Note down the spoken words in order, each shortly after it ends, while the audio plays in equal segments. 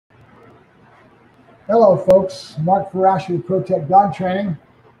Hello, folks. Mark Ferrasci with ProTech Dog Training.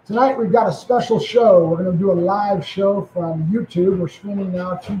 Tonight we've got a special show. We're going to do a live show from YouTube. We're streaming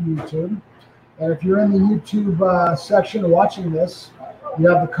now to YouTube. And if you're in the YouTube section watching this, you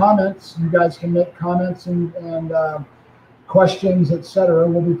have the comments. You guys can make comments and questions, etc.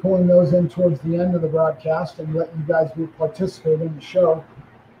 We'll be pulling those in towards the end of the broadcast and let you guys participate in the show.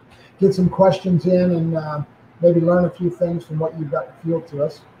 Get some questions in and maybe learn a few things from what you've got to field to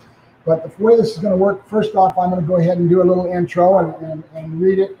us. But the way this is going to work, first off, I'm going to go ahead and do a little intro and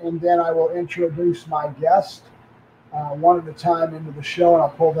read it, and then I will introduce my guest one at a time into the show, and I'll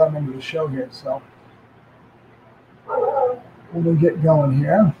pull them into the show here. So we'll get going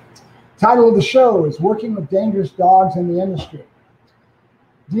here. Title of the show is Working with Dangerous Dogs in the Industry.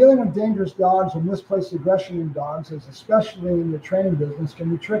 Dealing with dangerous dogs or misplaced aggression in dogs, especially in the training business,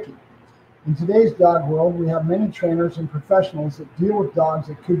 can be tricky. In today's dog world, we have many trainers and professionals that deal with dogs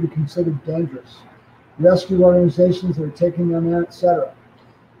that could be considered dangerous, rescue organizations that are taking them in, etc.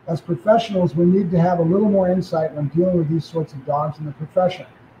 As professionals, we need to have a little more insight when dealing with these sorts of dogs in the profession.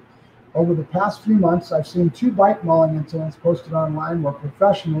 Over the past few months, I've seen 2 bite mauling incidents posted online where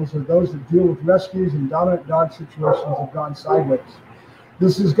professionals or those that deal with rescues and dominant dog situations have gone sideways.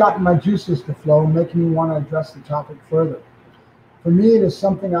 This has gotten my juices to flow, making me want to address the topic further. For me, it is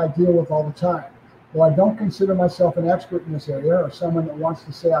something I deal with all the time. Though I don't consider myself an expert in this area or someone that wants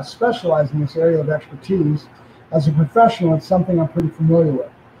to say I specialize in this area of expertise, as a professional, it's something I'm pretty familiar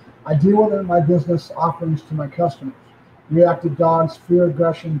with. I deal with it in my business offerings to my customers. Reactive dogs, fear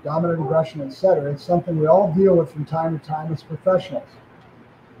aggression, dominant aggression, etc. It's something we all deal with from time to time as professionals.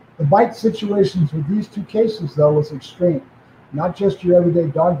 The bite situations with these 2 cases, though, was extreme. Not just your everyday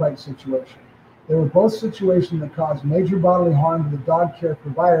dog bite situation. They were both situations that caused major bodily harm to the dog care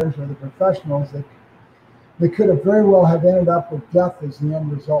providers or the professionals that could have very well have ended up with death as the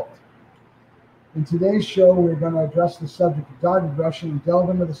end result. In today's show, we're going to address the subject of dog aggression and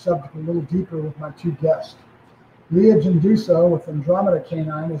delve into the subject a little deeper with my 2 guests. Leigha Genduso with Andromeda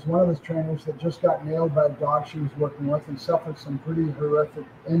K9 is one of those trainers that just got nailed by a dog she was working with and suffered some pretty horrific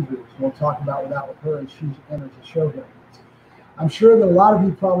injuries. We'll talk about that with her as she enters the show here. I'm sure that a lot of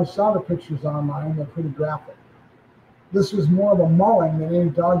you probably saw the pictures online. They're pretty graphic. This was more of a mauling than any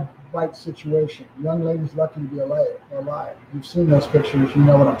dog bite situation. The young lady's lucky to be alive. You've seen those pictures. You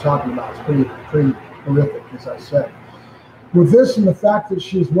know what I'm talking about. It's pretty horrific, as I said. With this and the fact that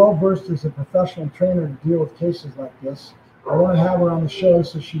she's well-versed as a professional trainer to deal with cases like this, I want to have her on the show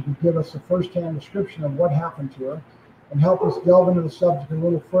so she can give us a first-hand description of what happened to her and help us delve into the subject a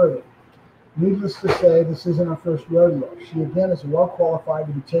little further. Needless to say, this isn't her first rodeo. She, again, is well qualified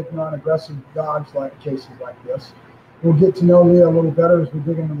to be taking on aggressive dogs like cases like this. We'll get to know Leigha a little better as we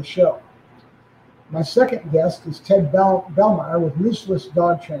dig into the show. My second guest is Ted Bellmyer with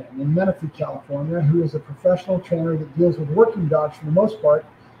Leashless.dog Training in Menifee, California, who is a professional trainer that deals with working dogs for the most part,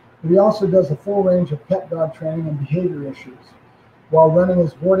 but he also does a full range of pet dog training and behavior issues, while running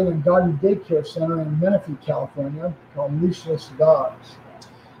his boarding and doggy daycare center in Menifee, California, called Leashless.dogs.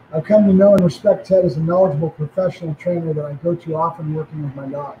 I've come to know and respect Ted as a knowledgeable professional trainer that I go to often working with my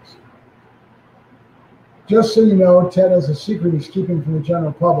dogs. Just so you know, Ted has a secret he's keeping from the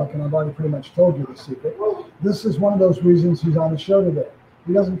general public, and I've already pretty much told you the secret. This is one of those reasons he's on the show today.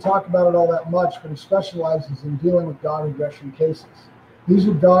 He doesn't talk about it all that much, but he specializes in dealing with dog aggression cases. These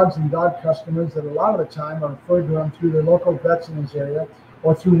are dogs and dog customers that a lot of the time are referred to him through their local vets in his area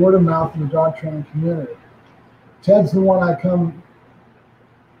or through word of mouth in the dog training community. Ted's the one I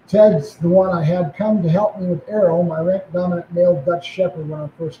had come to help me with Arrow, my rank-dominant male Dutch Shepherd, when I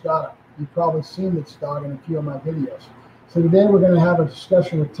first got him. You've probably seen this dog in a few of my videos. So today we're going to have a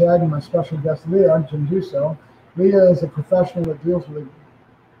discussion with Ted and my special guest, Leigha Genduso. Leigha is a professional that deals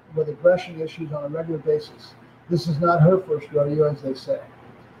with aggression issues on a regular basis. This is not her first rodeo, as they say.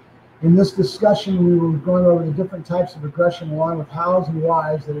 In this discussion, we were going over the different types of aggression along with hows and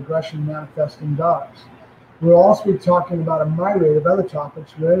whys that aggression manifests in dogs. We'll also be talking about a myriad of other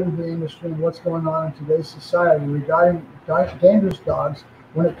topics related to the industry and what's going on in today's society regarding dangerous dogs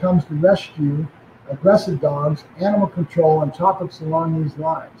when it comes to rescue, aggressive dogs, animal control, and topics along these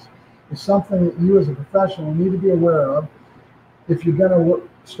lines. It's something that you as a professional need to be aware of if you're going to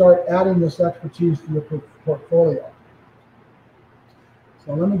start adding this expertise to your portfolio.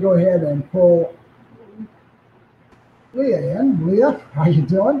 So let me go ahead and pull Leigha in. Leigha, how are you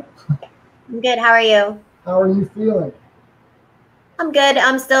doing? I'm good. How are you? How are you feeling? I'm good.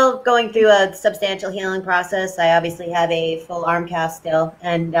 I'm still going through a substantial healing process. I obviously have a full arm cast still.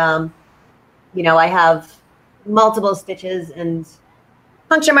 And, I have multiple stitches and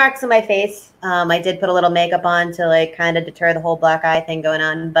puncture marks on my face. I did put a little makeup on to kind of deter the whole black eye thing going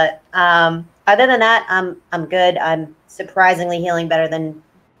on. But I other than that, I'm good. I'm surprisingly healing better than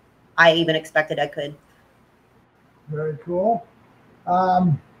I even expected I could. Very cool.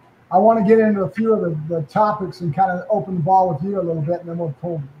 I want to get into a few of the topics and kind of open the ball with you a little bit, and then we'll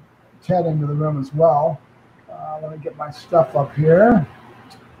pull Ted into the room as well. Let me get my stuff up here.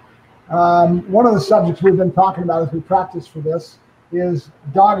 One of the subjects we've been talking about as we practice for this is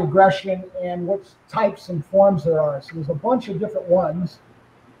dog aggression and what types and forms there are. So there's a bunch of different ones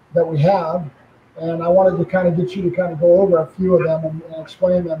that we have, and I wanted to kind of get you to kind of go over a few of them and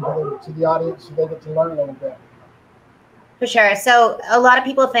explain them to the audience so they get to learn a little bit. For sure. So a lot of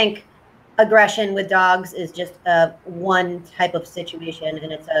people think aggression with dogs is just one type of situation,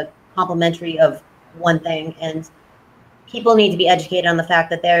 and it's a complementary of one thing. And people need to be educated on the fact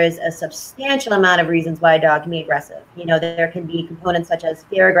that there is a substantial amount of reasons why a dog can be aggressive. You know, there can be components such as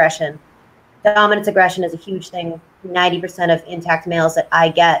fear aggression. Dominance aggression is a huge thing. 90% of intact males that I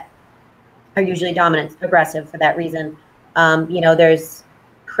get are usually dominant aggressive for that reason. You know, there's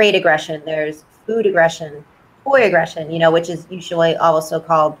crate aggression, there's food aggression, toy aggression, you know, which is usually also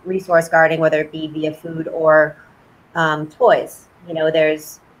called resource guarding, whether it be via food or toys. You know,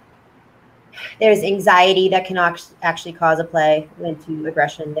 there's anxiety that can actually cause a play into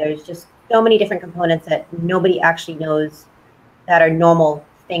aggression. There's just so many different components that nobody actually knows that are normal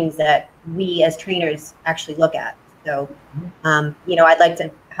things that we as trainers actually look at. So, you know, I'd like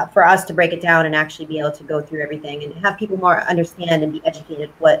for us to break it down and actually be able to go through everything and have people more understand and be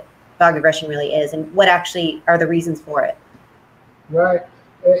educated what dog aggression really is and what actually are the reasons for it. Right.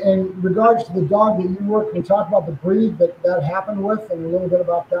 In regards to the dog that you work, we talk about the breed that happened with and a little bit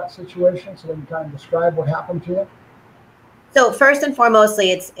about that situation so we can kind of describe what happened to you. So first and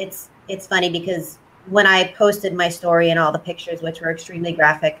foremostly, it's funny because when I posted my story and all the pictures, which were extremely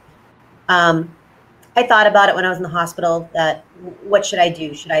graphic, I thought about it when I was in the hospital that what should I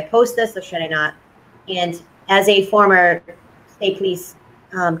do? Should I post this or should I not? And as a former state police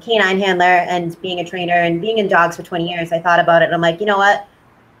canine handler and being a trainer and being in dogs for 20 years, I thought about it and I'm like, you know what?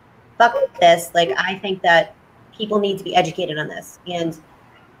 Fuck this. Like, I think that people need to be educated on this. And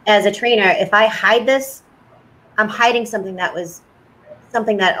as a trainer, if I hide this, I'm hiding something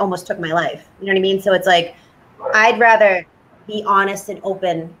that almost took my life. You know what I mean? So it's like, I'd rather be honest and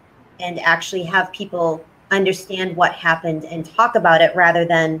open and actually have people understand what happened and talk about it rather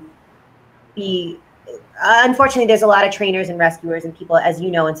than be, unfortunately, there's a lot of trainers and rescuers and people, as you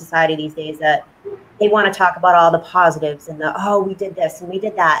know, in society these days that they want to talk about all the positives and oh, we did this and we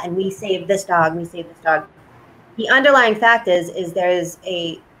did that and we saved this dog and we saved this dog. The underlying fact is there's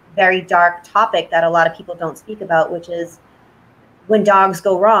a very dark topic that a lot of people don't speak about, which is when dogs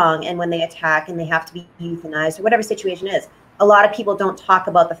go wrong and when they attack and they have to be euthanized or whatever situation is. A lot of people don't talk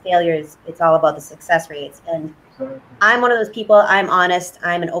about the failures. It's all about the success rates. And I'm one of those people. I'm honest.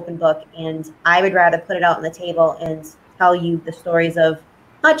 I'm an open book. And I would rather put it out on the table and tell you the stories of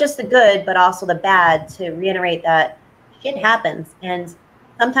not just the good, but also the bad to reiterate that shit happens. And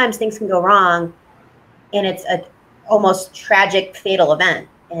sometimes things can go wrong and it's a almost tragic, fatal event.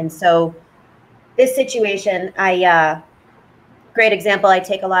 And so this situation, great example I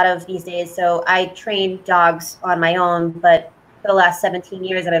take a lot of these days. So I train dogs on my own, but for the last 17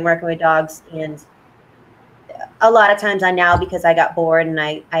 years I've been working with dogs, and a lot of times because I got bored and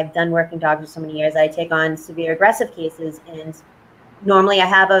I've done working dogs for so many years, I take on severe aggressive cases, and normally I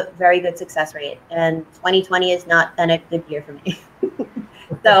have a very good success rate, and 2020 has not been a good year for me.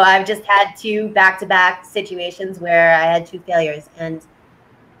 So I've just had 2 back-to-back situations where I had 2 failures, and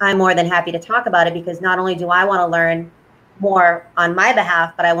I'm more than happy to talk about it because not only do I want to learn more on my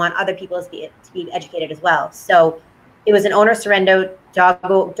behalf, but I want other people to be educated as well. So it was an owner surrender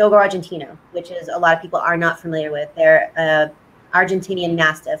Dogo Argentino, which is a lot of people are not familiar with. They're Argentinian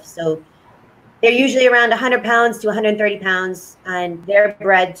Mastiff. So they're usually around 100 pounds to 130 pounds, and they're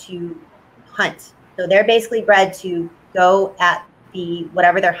bred to hunt. So they're basically bred to go at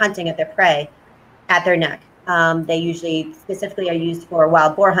whatever they're hunting at their prey at their neck. They usually specifically are used for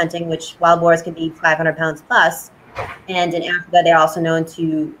wild boar hunting, which wild boars can be 500 pounds plus. And in Africa, they're also known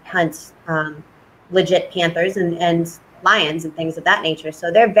to hunt legit panthers and lions and things of that nature.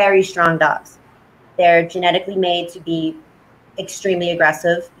 So they're very strong dogs. They're genetically made to be extremely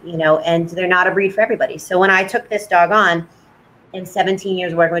aggressive, you know, and they're not a breed for everybody. So when I took this dog on, in 17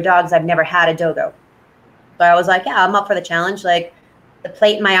 years working with dogs, I've never had a dogo. So I was like, yeah, I'm up for the challenge. Like, the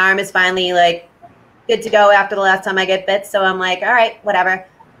plate in my arm is finally like good to go after the last time I get bit. So I'm like, all right, whatever.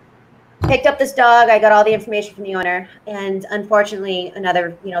 Picked up this dog. I got all the information from the owner. And unfortunately,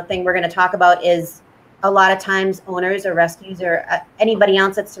 another thing we're going to talk about is a lot of times owners or rescues or anybody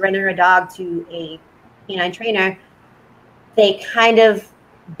else that surrender a dog to a canine trainer, they kind of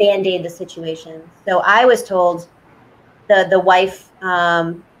band-aid the situation. So I was told the wife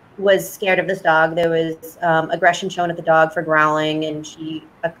was scared of this dog. There was aggression shown at the dog for growling, and she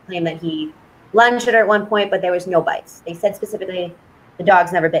claimed that he lunged at her at one point, but there was no bites. They said specifically the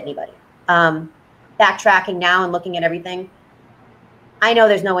dog's never bit anybody. Backtracking now and looking at everything, I know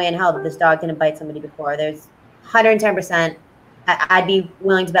there's no way in hell that this dog didn't bite somebody before. There's 110%. I'd be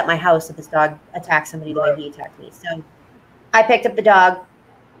willing to bet my house that this dog attacked somebody the way he attacked me. So I picked up the dog.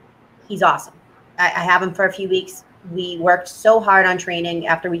 He's awesome. I have him for a few weeks. We worked so hard on training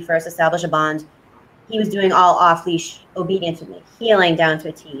after we first established a bond. He was doing all off-leash obedience with me, heeling down to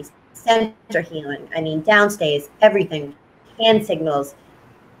a T, center heeling. I mean, downstays, everything, hand signals.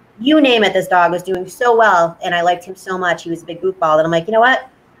 You name it, this dog was doing so well, and I liked him so much. He was a big goofball that I'm like, you know what?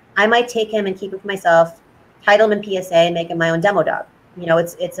 I might take him and keep him for myself, title him in PSA, and make him my own demo dog. You know,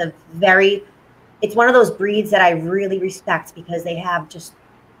 it's one of those breeds that I really respect because they have just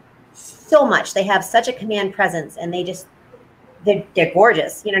so much. They have such a command presence, and they're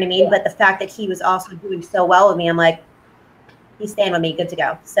gorgeous. You know what I mean? But the fact that he was also doing so well with me, I'm like, he's staying with me, good to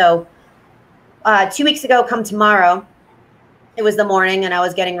go. So 2 weeks ago, come tomorrow, it was the morning, and I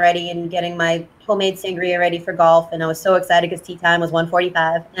was getting ready and getting my homemade sangria ready for golf, and I was so excited because tea time was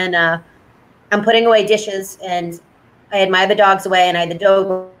 1:45, and I'm putting away dishes, and I had my other dogs away, and I had the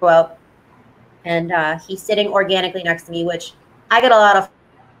dog go out, and he's sitting organically next to me, which I get a lot of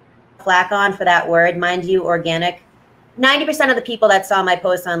flack on for that word, mind you, organic. 90% of the people that saw my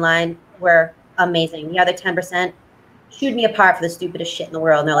post online were amazing. The other 10% chewed me apart for the stupidest shit in the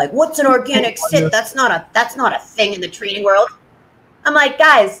world, and they're like, "What's an organic sit? That's not a thing in the training world." I'm like,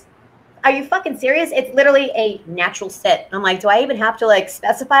 guys, are you fucking serious? It's literally a natural sit. I'm like, do I even have to like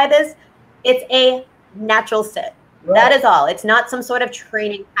specify this? It's a natural sit. Right. That is all. It's not some sort of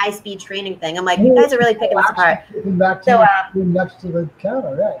training, high-speed training thing. I'm like, you guys are really picking this apart. Back to next to the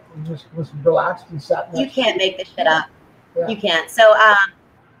counter, right? You just was relaxed and sat next. You can't make this shit up. Yeah. You can't. So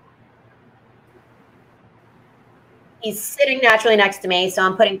he's sitting naturally next to me, so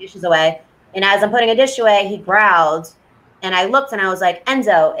I'm putting dishes away. And as I'm putting a dish away, he growled. And I looked and I was like,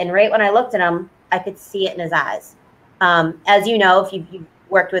 Enzo. And right when I looked at him, I could see it in his eyes. As you know, if you've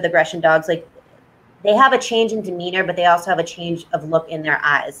worked with aggression dogs, like they have a change in demeanor, but they also have a change of look in their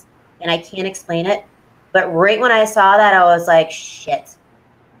eyes. And I can't explain it. But right when I saw that, I was like, shit.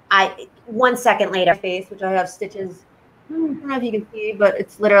 1 second later, face, which I have stitches. I don't know if you can see, but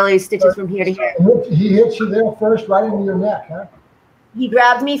it's literally stitches from here to here. He hit you there first, right into your neck, huh? He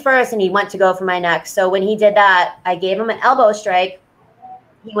grabbed me first, and he went to go for my neck. So when he did that, I gave him an elbow strike.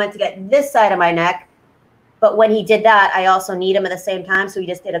 He went to get this side of my neck. But when he did that, I also kneed him at the same time. So he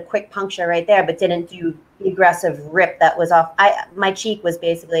just did a quick puncture right there, but didn't do the aggressive rip that was off. My cheek was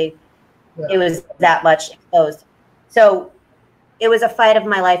basically, it was that much exposed. So it was a fight of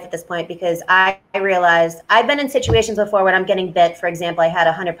my life at this point because I realized I've been in situations before when I'm getting bit. For example, I had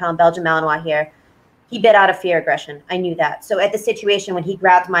a 100-pound Belgian Malinois here. He bit out of fear aggression. I knew that. So at the situation when he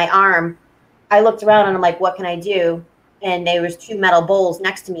grabbed my arm, I looked around and I'm like, what can I do? And there was 2 metal bowls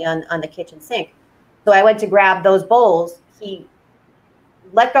next to me on the kitchen sink. So I went to grab those bowls. He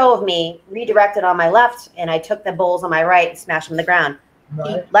let go of me, redirected on my left, and I took the bowls on my right and smashed them on the ground. Right.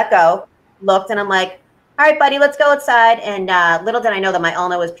 He let go, looked, and I'm like, all right, buddy, let's go outside. And little did I know that my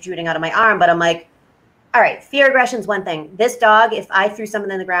ulna was protruding out of my arm, but I'm like, all right, fear aggression is one thing. This dog, if I threw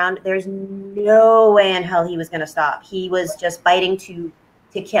something in the ground, there's no way in hell he was going to stop. He was just biting to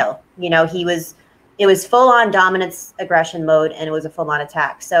kill. You know, it was full-on dominance aggression mode, and it was a full-on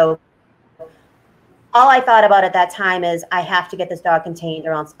attack. So all I thought about at that time is I have to get this dog contained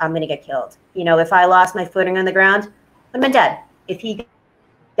or else I'm going to get killed. You know, if I lost my footing on the ground, I'd have been dead. If he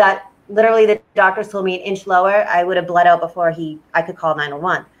got, literally the doctors told me, an inch lower, I would have bled out before I could call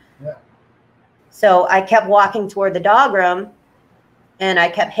 911. Yeah. So I kept walking toward the dog room, and I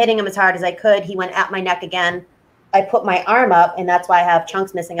kept hitting him as hard as I could. He went at my neck again. I put my arm up, and that's why I have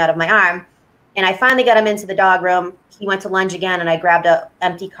chunks missing out of my arm. And I finally got him into the dog room. He went to lunge again, and I grabbed an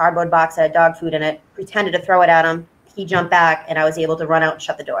empty cardboard box that had dog food in it, pretended to throw it at him. He jumped back, and I was able to run out and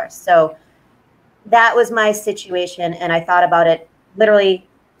shut the door. So that was my situation, and I thought about it literally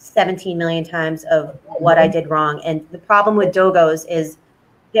 17 million times of what I did wrong. And the problem with dogos is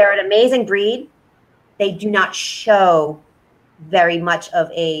they're an amazing breed. They do not show very much of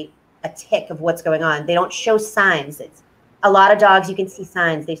a tick of what's going on. They don't show signs. It's a lot of dogs, you can see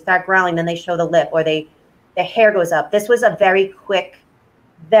signs. They start growling, then they show the lip, or their hair goes up. This was a very quick,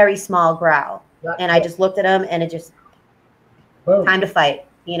 very small growl. And I just looked at him, and it just, time to fight,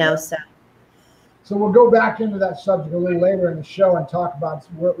 you know, so. So we'll go back into that subject a little later in the show and talk about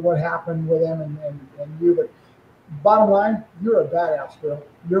what happened with him and you. But bottom line, you're a badass girl.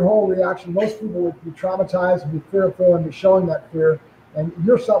 Your whole reaction, most people would be traumatized and be fearful and be showing that fear, and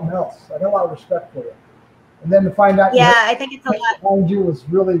you're something else. I got a lot of respect for you. And then to find out, yeah, I think it's a lot behind you was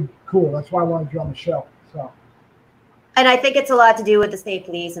really cool. That's why I wanted you on the show. So. And I think it's a lot to do with the state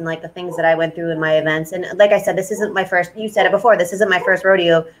police and like the things that I went through in my events. And like I said, this isn't my first, you said it before, this isn't my first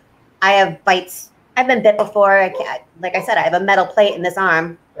rodeo. I have bites. I've been bit before. Like I said, I have a metal plate in this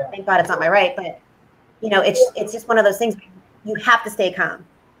arm. Yeah. Thank God it's not my right, but you know, it's just one of those things. You have to stay calm,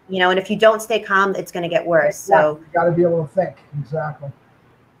 you know, and if you don't stay calm, it's going to get worse. Yeah, so you got to be able to think. Exactly.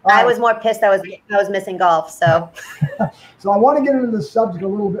 I was more pissed I was missing golf. So so I want to get into the subject a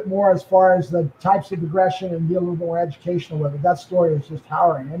little bit more as far as the types of aggression and be a little more educational with it. That story is just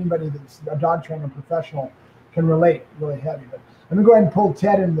harrowing. Anybody that's a dog trainer professional can relate really heavy. But let me go ahead and pull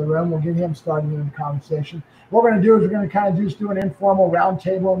Ted into the room. We'll get him started in the conversation. What we're going to do is we're going to kind of just do an informal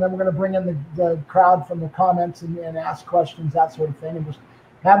roundtable, and then we're going to bring in the crowd from the comments and ask questions, that sort of thing, and just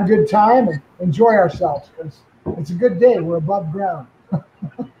have a good time and enjoy ourselves because it's a good day. We're above ground.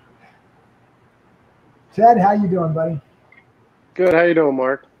 Ted, how you doing, buddy? Good. How you doing,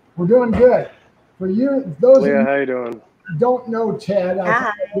 Mark? We're doing good. For you, those Leah, how you doing? Don't know Ted.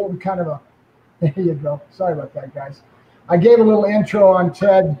 I gave kind of a. There you go. Sorry about that, guys. I gave a little intro on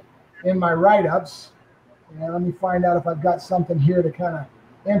Ted in my write-ups, and let me find out if I've got something here to kind of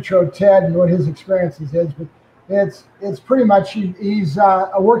intro Ted and what his experiences is. But it's pretty much he's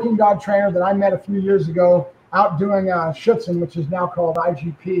a working dog trainer that I met a few years ago out doing Schutzen, which is now called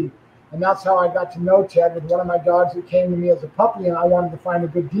IGP. And that's how I got to know Ted, with one of my dogs that came to me as a puppy, and I wanted to find a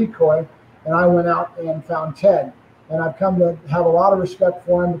good decoy, and I went out and found Ted. And I've come to have a lot of respect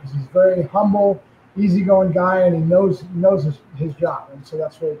for him because he's a very humble, easygoing guy, and he knows his job, and so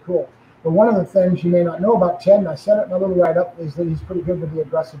that's really cool. But one of the things you may not know about Ted, and I said it in my little write-up, is that he's pretty good with the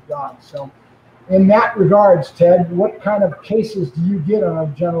aggressive dogs. So in that regards, Ted, what kind of cases do you get on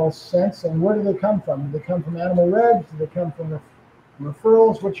a general sense, and where do they come from? Do they come from animal reds? Do they come from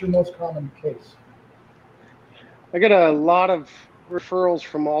referrals? What's your most common case? I get a lot of referrals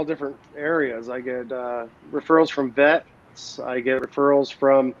from all different areas. I get referrals from vets. I get referrals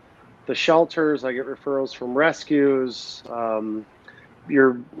from the shelters. I get referrals from rescues.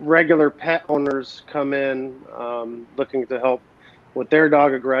 Your regular pet owners come in looking to help with their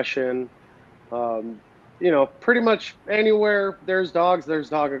dog aggression. You know, pretty much anywhere there's dogs, there's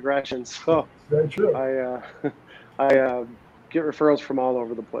dog aggression. So very true. I get referrals from all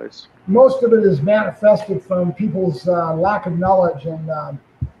over the place. Most of it is manifested from people's lack of knowledge, and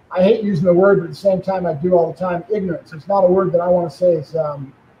I hate using the word, but at the same time I do all the time, ignorance. It's not a word that I want to say is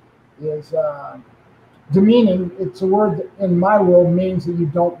demeaning. It's a word that in my world means that you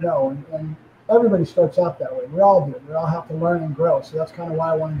don't know, and everybody starts out that way. We all do. We all have to learn and grow, so that's kind of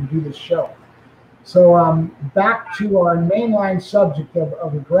why I wanted to do this show. So back to our mainline subject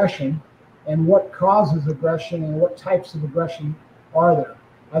of aggression and what causes aggression and what types of aggression are there.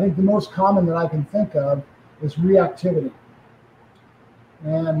 I think the most common that I can think of is reactivity.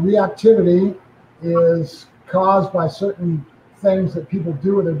 And reactivity is caused by certain things that people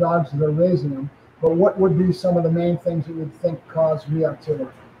do with their dogs as they're raising them. But what would be some of the main things that you would think cause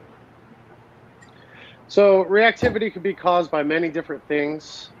reactivity? So reactivity could be caused by many different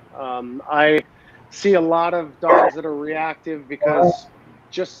things. I see a lot of dogs that are reactive because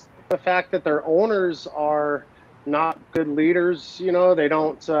just the fact that their owners are not good leaders, you know, they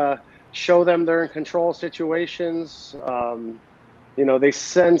don't show them they're in control situations. You know, they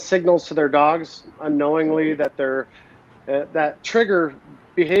send signals to their dogs unknowingly that they're that trigger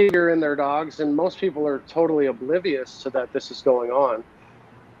behavior in their dogs, and most people are totally oblivious to that this is going on.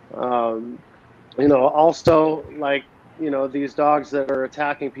 You know, also, like, you know, these dogs that are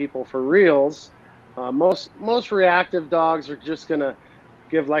attacking people for reals, most reactive dogs are just gonna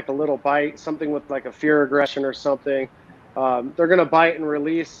give like a little bite, something with like a fear aggression or something. They're gonna bite and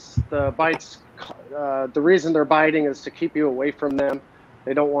release. The bites, the reason they're biting is to keep you away from them.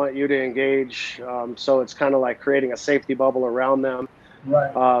 They don't want you to engage, so it's kind of like creating a safety bubble around them.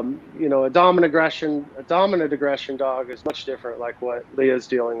 Right. You know, a dominant aggression dog is much different, like what Leah's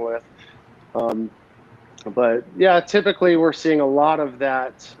dealing with. But yeah, typically we're seeing a lot of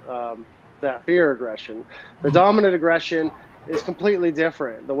that that fear aggression. The dominant aggression is completely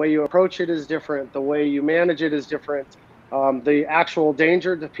different. The way you approach it is different. The way you manage it is different. The actual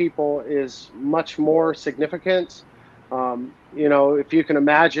danger to people is much more significant. You know, if you can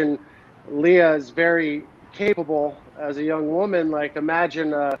imagine, Leah is very capable as a young woman. Like,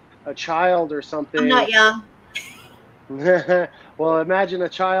 imagine a child or something. I'm not young. Well, imagine a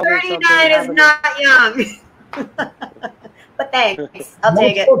child or something. 39 is not young. But thanks. I'll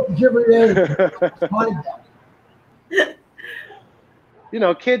take it. Give her age. You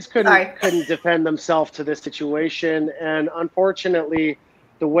know, kids couldn't defend themselves to this situation, and unfortunately,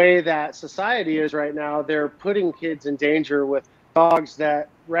 the way that society is right now, they're putting kids in danger with dogs that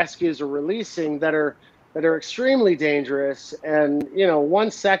rescues are releasing that are extremely dangerous. And you know,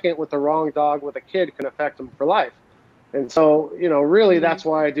 1 second with the wrong dog with a kid can affect them for life. And so, you know, really, that's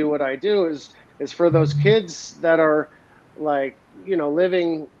why I do what I do is for those kids that are like, you know,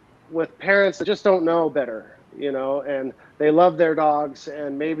 living with parents that just don't know better, you know, and they love their dogs,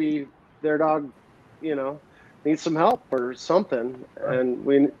 and maybe their dog, you know, needs some help or something. And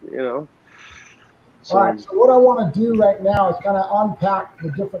we, you know. So. All right, so what I want to do right now is kind of unpack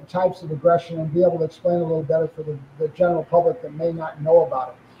the different types of aggression and be able to explain a little better for the general public that may not know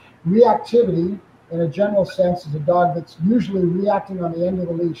about it. Reactivity, in a general sense, is a dog that's usually reacting on the end of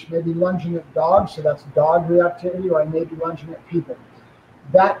the leash, maybe lunging at dogs, so that's dog reactivity, or I may be lunging at people.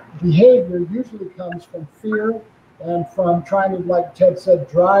 That behavior usually comes from fear and from trying to, like Ted said,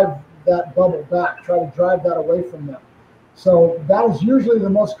 drive that bubble back, try to drive that away from them. So that is usually the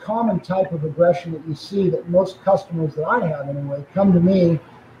most common type of aggression that you see, that most customers that I have anyway come to me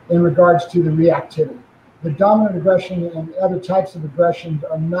in regards to the reactivity. The dominant aggression and other types of aggression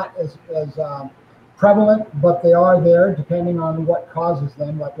are not as prevalent, but they are there depending on what causes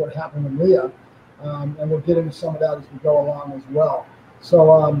them, like what happened with Leigha. And we'll get into some of that as we go along as well.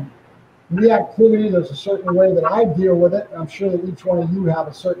 So reactivity, there's a certain way that I deal with it. I'm sure that each one of you have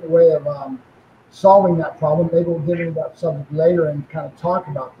a certain way of solving that problem. Maybe we'll get into that subject later and kind of talk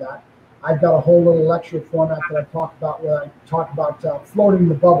about that. I've got a whole little lecture format that I talk about where I talk about floating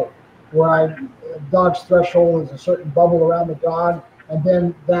the bubble, where a dog's threshold is a certain bubble around the dog, and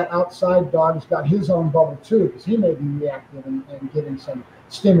then that outside dog has got his own bubble too, because he may be reactive and giving some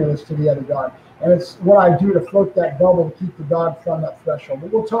stimulus to the other dog. And it's what I do to float that bubble to keep the dog from that threshold.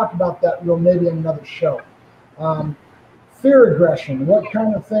 But we'll talk about that maybe in another show. Fear aggression, what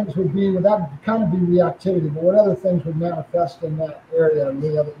kind of things would be, would that kind of be reactivity, but what other things would manifest in that area,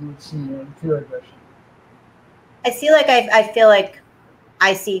 Leigha, that you would see in fear aggression? I feel like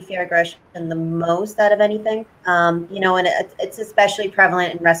I see fear aggression the most out of anything. You know, and it's especially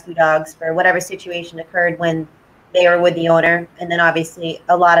prevalent in rescue dogs for whatever situation occurred when they were with the owner. And then obviously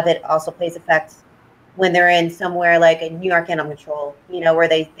a lot of it also plays effect when they're in somewhere like a New York Animal Control, you know, where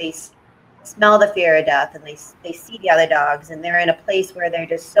they smell the fear of death and they see the other dogs, and they're in a place where they're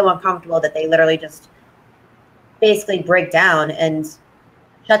just so uncomfortable that they literally just basically break down and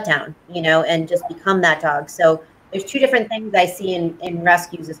shut down, you know, and just become that dog. So there's two different things I see in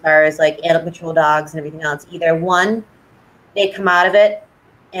rescues as far as like animal control dogs and everything else. Either one, they come out of it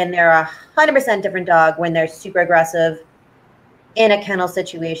and they're 100% different dog when they're super aggressive in a kennel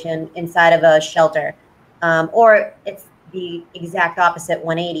situation inside of a shelter, or it's the exact opposite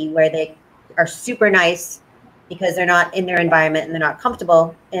 180 where they are super nice because they're not in their environment and they're not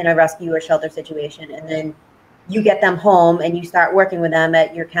comfortable in a rescue or shelter situation. And then you get them home and you start working with them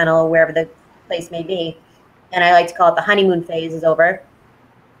at your kennel, wherever the place may be. And I like to call it the honeymoon phase is over.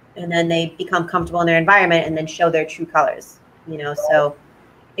 And then they become comfortable in their environment and then show their true colors, you know? So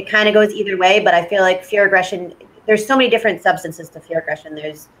it kind of goes either way, but I feel like fear aggression, there's so many different substances to fear aggression.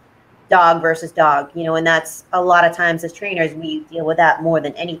 There's dog versus dog, you know, and that's a lot of times as trainers, we deal with that more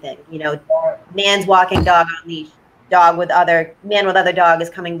than anything. You know, man's walking, dog on leash, man with other dog is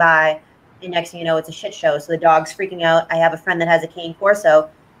coming by, and next thing you know, it's a shit show. So the dog's freaking out. I have a friend that has a cane corso,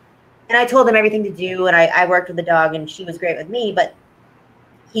 and I told him everything to do, and I worked with the dog, and she was great with me, but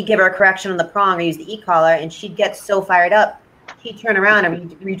he'd give her a correction on the prong or use the e-collar, and she'd get so fired up, he'd turn around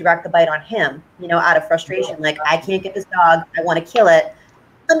and redirect the bite on him, you know, out of frustration. Like, I can't get this dog. I want to kill it.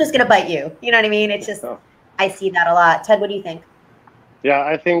 I'm just going to bite you. You know what I mean? It's just, I see that a lot. Ted, what do you think? Yeah,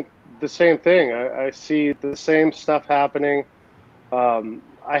 I think the same thing. I see the same stuff happening.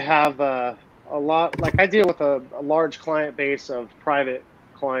 I have a lot, like I deal with a large client base of private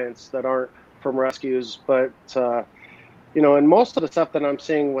clients that aren't from rescues, but, you know, and most of the stuff that I'm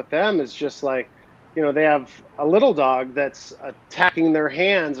seeing with them is just like, you know, they have a little dog that's attacking their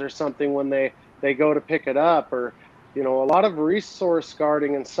hands or something when they go to pick it up, or, you know, a lot of resource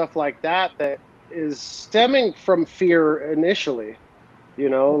guarding and stuff like that is stemming from fear initially, you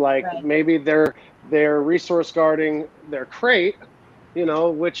know, like right. Maybe they're resource guarding their crate, you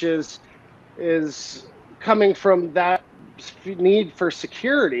know, which is coming from that need for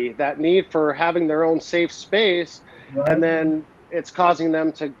security, that need for having their own safe space. Right. And then it's causing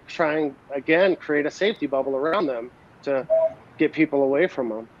them to try and, again, create a safety bubble around them to get people away from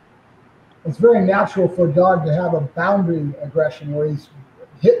them. It's very natural for a dog to have a boundary aggression where he's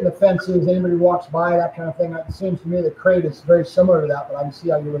hitting the fences, anybody walks by, that kind of thing. It seems to me the crate is very similar to that, but I can see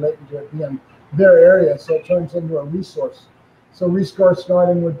how you're relating to it being their area, so it turns into a resource. So resource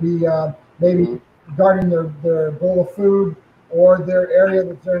guarding would be maybe guarding their bowl of food or their area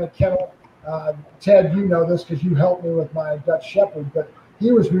that they're in a kennel. Ted, you know this because you helped me with my Dutch Shepherd, but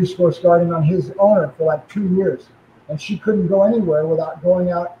he was resource guarding on his owner for like 2 years, and she couldn't go anywhere without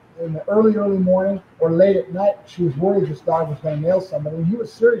going out in the early morning or late at night. She was worried this dog was going to nail somebody, and he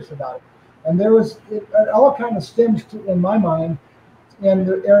was serious about it. And there was it all kind of stems to, in my mind, in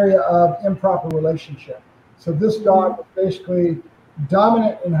the area of improper relationship. So this dog was basically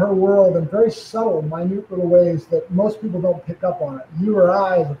dominant in her world in very subtle, minute little ways that most people don't pick up on it. You or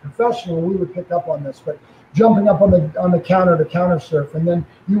I, as a professional, we would pick up on this, but jumping up on the counter to counter surf, and then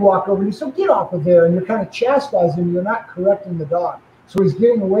you walk over and you say, "Get off of there," and you're kind of chastising. You're not correcting the dog, so he's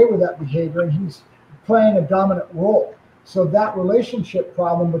getting away with that behavior, and he's playing a dominant role. So that relationship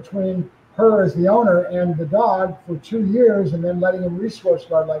problem between her as the owner and the dog for 2 years, and then letting him resource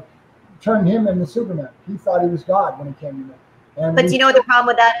guard, like, turned him into Superman. He thought he was God when he came to me. And but you know what the problem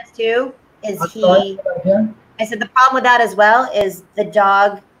with that is too? Is I said the problem with that as well is the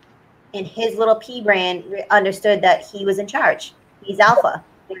dog in his little pea brain understood that he was in charge. He's alpha.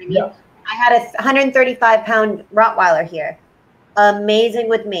 You know what I mean? Yeah. I had a 135-pound Rottweiler here. Amazing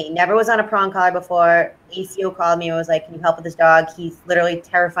with me. Never was on a prong collar before. ACO called me and was like, "Can you help with this dog? He's literally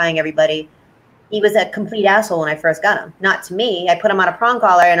terrifying everybody." He was a complete asshole when I first got him. Not to me. I put him on a prong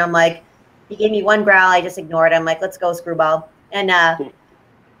collar and I'm like, he gave me one growl. I just ignored him. Like, let's go, screwball. And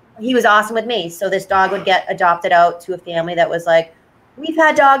he was awesome with me. So this dog would get adopted out to a family that was like, "We've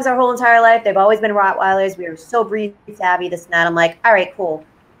had dogs our whole entire life. They've always been Rottweilers. We were so breed savvy, this and that." I'm like, all right, cool.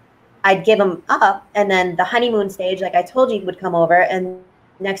 I'd give him up. And then the honeymoon stage, like I told you, would come over. And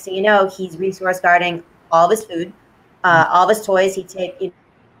next thing you know, he's resource guarding all of his food, all of his toys. He'd take,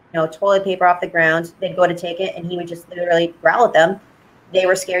 toilet paper off the ground. They'd go to take it, and he would just literally growl at them. They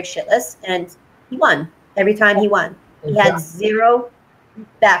were scared shitless, and he won. Every time he won. He had zero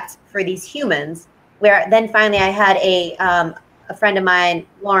respect for these humans, where then finally I had a friend of mine,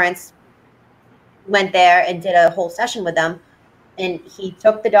 Lawrence, went there and did a whole session with them. And he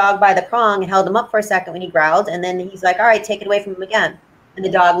took the dog by the prong and held him up for a second when he growled. And then he's like, "All right, take it away from him again." And the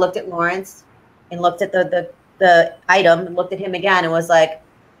dog looked at Lawrence and looked at the item and looked at him again and was like,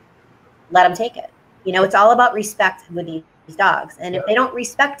 "Let him take it." It's all about respect with these dogs. And if they don't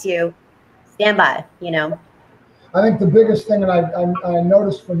respect you, stand by, I think the biggest thing, and I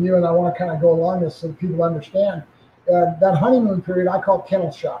noticed from you, and I want to kind of go along this so people understand, that honeymoon period I call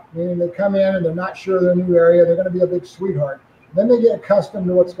kennel shock, meaning they come in and they're not sure of their new area. They're going to be a big sweetheart. Then they get accustomed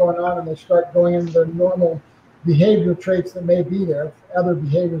to what's going on, and they start going into their normal behavior traits that may be there, other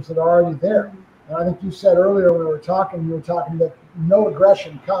behaviors that are already there. And I think you said earlier when you were talking that no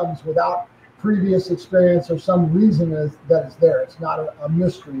aggression comes without previous experience or some reason that is there. It's not a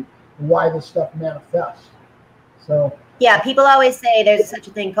mystery why this stuff manifests. So yeah, people always say there's such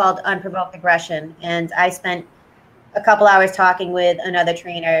a thing called unprovoked aggression, and I spent a couple hours talking with another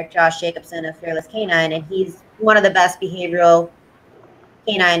trainer, Josh Jacobson of Fearless K9, and he's one of the best behavioral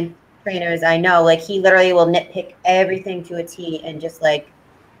canine trainers I know. Like, he literally will nitpick everything to a T and just like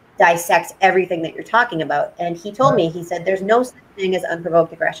dissect everything that you're talking about. And he told me, he said, there's no such thing as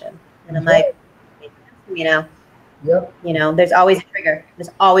unprovoked aggression. And I'm like, yep. There's always a trigger.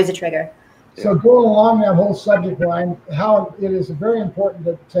 There's always a trigger. So going along that whole subject line, how it is very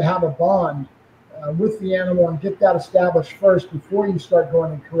important to have a bond with the animal and get that established first before you start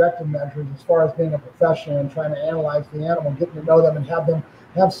going in corrective measures as far as being a professional and trying to analyze the animal, getting to know them and have them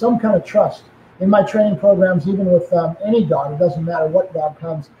have some kind of trust. In my training programs, even with any dog, it doesn't matter what dog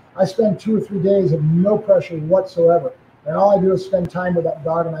comes, I spend 2 or 3 days of no pressure whatsoever. And all I do is spend time with that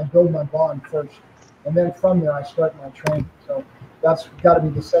dog and I build my bond first. And then from there, I start my training. So that's got to be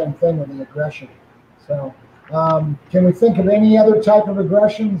the same thing with the aggression. So can we think of any other type of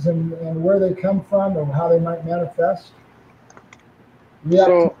aggressions and where they come from or how they might manifest?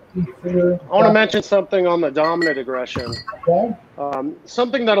 So I want to mention something on the dominant aggression. Okay.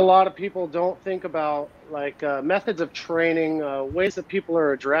 Something that a lot of people don't think about, like methods of training, ways that people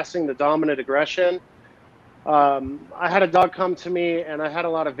are addressing the dominant aggression. I had a dog come to me and I had a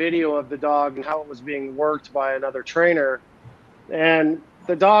lot of video of the dog and how it was being worked by another trainer. And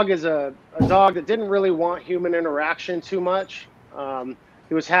the dog is a dog that didn't really want human interaction too much.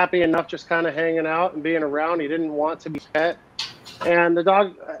 He was happy enough just kind of hanging out and being around. He didn't want to be pet. And the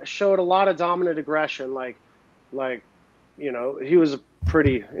dog showed a lot of dominant aggression. Like, he was a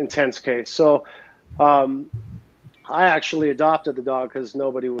pretty intense case. So I actually adopted the dog because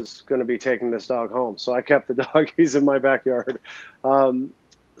nobody was going to be taking this dog home. So I kept the dog. He's in my backyard.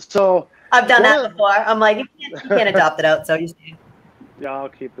 So I've done that before. I'm like, you can't adopt it out, so you stay. Yeah, I'll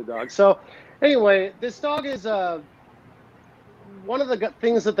keep the dog. So Anyway, this dog is one of the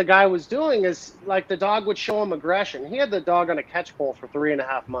things that the guy was doing is like the dog would show him aggression. He had the dog on a catch pole for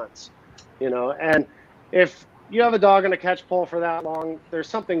 3.5 months, you know, and if you have a dog on a catch pole for that long, there's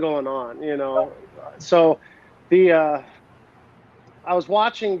something going on, you know. So I was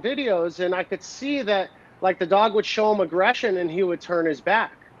watching videos and I could see that like the dog would show him aggression and he would turn his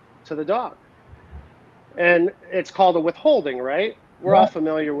back to the dog. And it's called a withholding, right? We're all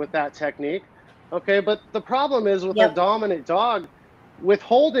familiar with that technique. Okay, but the problem is with a dominant dog,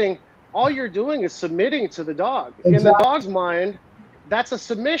 withholding, all you're doing is submitting to the dog. Exactly. In the dog's mind, that's a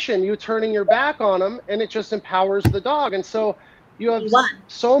submission. You turning your back on them, and it just empowers the dog. And so you have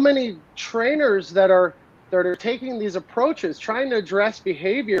so many trainers that are taking these approaches, trying to address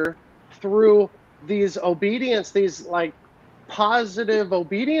behavior through these obedience, these like positive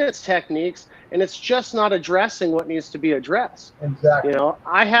obedience techniques, and it's just not addressing what needs to be addressed. Exactly. You know,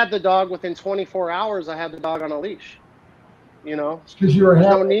 I had the dog within 24 hours. I had the dog on a leash. You know, because you were there's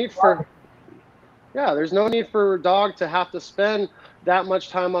no need for there's no need for a dog to have to spend that much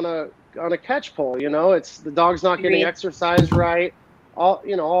time on a catch pole. You know, it's the dog's not getting exercise right. All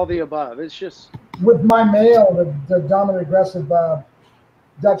all the above. It's just with my male, the dominant aggressive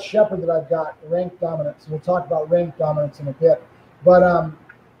Dutch Shepherd that I've got, rank dominance. We'll talk about rank dominance in a bit. But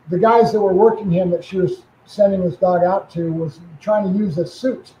the guys that were working him that she was sending this dog out to was trying to use a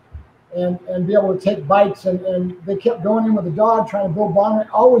suit and be able to take bites. And they kept going in with the dog, trying to build bond,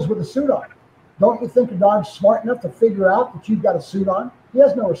 always with a suit on. Don't you think a dog's smart enough to figure out that you've got a suit on? He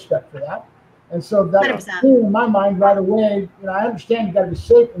has no respect for that. And so that, in my mind, right away, you know, I understand you got to be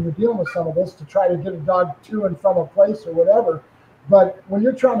safe when you're dealing with some of this to try to get a dog to and from a place or whatever. But when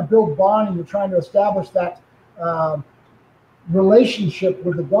you're trying to build bond and you're trying to establish that relationship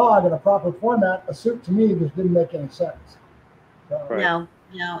with the dog in a proper format, a suit to me just didn't make any sense. So, No.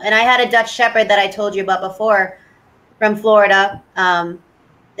 And I had a Dutch Shepherd that I told you about before from Florida.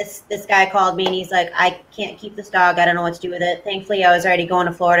 This guy called me and he's like, I can't keep this dog. I don't know what to do with it. Thankfully, I was already going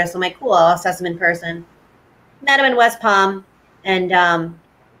to Florida, so I'm like, cool, I'll assess him in person. Met him in West Palm, and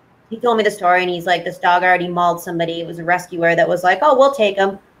he told me the story, and he's like, this dog already mauled somebody. It was a rescuer that was like, oh, we'll take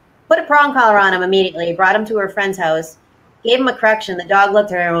him. Put a prong collar on him immediately, brought him to her friend's house, gave him a correction. The dog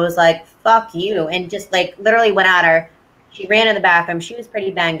looked at her and was like, fuck you, and just like literally went at her. She ran in the bathroom. She was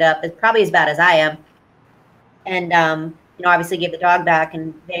pretty banged up. It's probably as bad as I am. And, you know, obviously gave the dog back,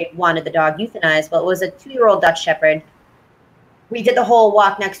 and they wanted the dog euthanized. But it was a 2-year-old Dutch Shepherd. We did the whole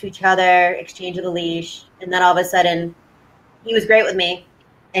walk next to each other, exchange of the leash, and then all of a sudden, he was great with me.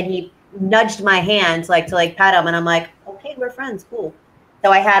 And he nudged my hand to pet him, and I'm like, okay, we're friends, cool.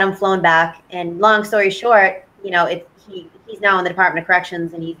 So I had him flown back, and long story short, you know, he's now in the Department of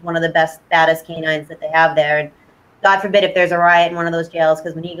Corrections, and he's one of the baddest canines that they have there. And God forbid if there's a riot in one of those jails,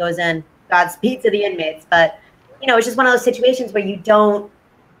 because when he goes in, Godspeed to the inmates. But you know, it's just one of those situations where you don't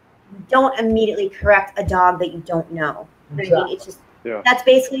immediately correct a dog that you don't know. Exactly. I mean, it's just that's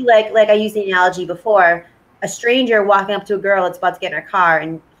basically like I used the analogy before. A stranger walking up to a girl that's about to get in her car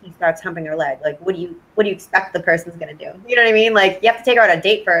and he starts humping her leg. Like, what do you expect the person's gonna do? You know what I mean? Like, you have to take her on a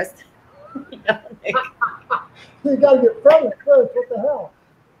date first. You know, you gotta get pregnant first. What the hell?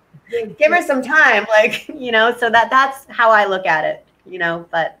 Give her some time, like, you know. So that's how I look at it, you know.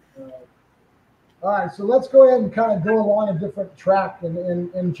 But all right, so let's go ahead and kind of go along a different track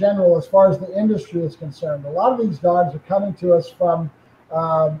in general as far as the industry is concerned. A lot of these dogs are coming to us from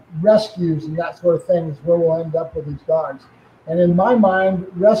rescues and that sort of thing is where we'll end up with these dogs. And in my mind,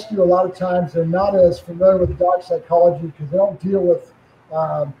 rescue, a lot of times they're not as familiar with dog psychology because they don't deal with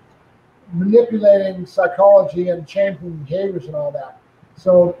manipulating psychology and changing behaviors and all that.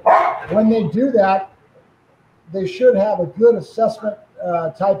 So when they do that, they should have a good assessment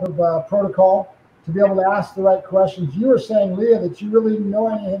type of protocol to be able to ask the right questions. You were saying, Leigha, that you really didn't know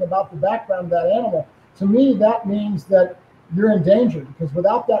anything about the background of that animal. To me, that means that you're in danger, because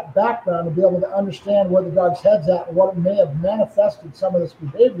without that background to be able to understand where the dog's head's at and what may have manifested some of this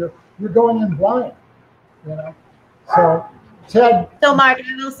behavior, you're going in blind, you know? So, Ted. So, Mark,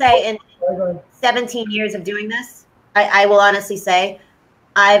 I will say in 17 years of doing this, I will honestly say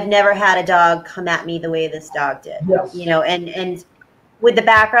I've never had a dog come at me the way this dog did. Yes. You know, and with the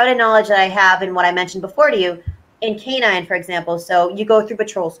background and knowledge that I have and what I mentioned before to you, in canine, for example, so you go through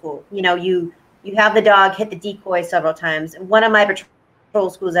patrol school, you know, you have the dog hit the decoy several times. And one of my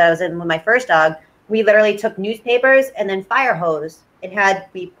patrol schools that I was in with my first dog, we literally took newspapers and then fire hose and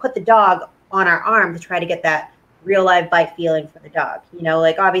we put the dog on our arm to try to get that real live bite feeling for the dog. You know,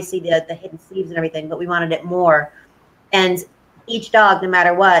 like obviously the hidden sleeves and everything, but we wanted it more. And each dog, no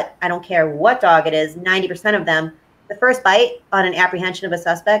matter what, I don't care what dog it is, 90% of them, the first bite on an apprehension of a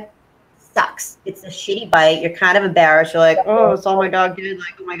suspect, sucks. It's a shitty bite. You're kind of embarrassed. You're like, oh, it's all my dog did.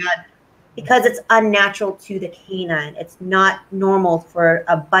 Like, oh my God. Because it's unnatural to the canine. It's not normal for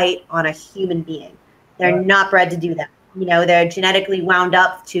a bite on a human being. They're not bred to do that. You know, they're genetically wound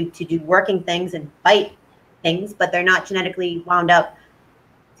up to do working things and bite things, but they're not genetically wound up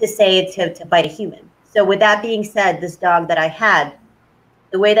to say to bite a human. So with that being said, this dog that I had,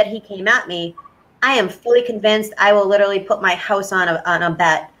 the way that he came at me, I am fully convinced I will literally put my house on a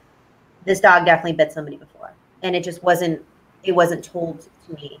bet. This dog definitely bit somebody before. And it just wasn't told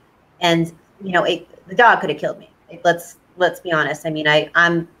to me. And, you know, the dog could have killed me. Let's be honest. I mean,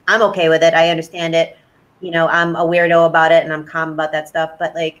 I'm okay with it. I understand it. You know, I'm a weirdo about it and I'm calm about that stuff.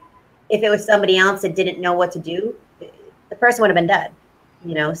 But like, if it was somebody else that didn't know what to do, the person would have been dead,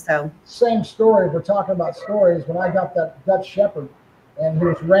 you know, so. Same story. We're talking about stories. When I got that Dutch Shepherd and he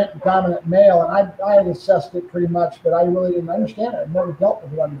was ranked dominant male, and I had assessed it pretty much, but I really didn't understand it. I'd never dealt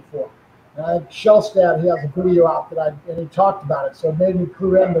with one before. And Shellstad, he has a video out and he talked about it. So it made me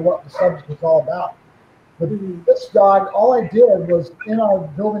clue into what the subject was all about. But this dog, all I did was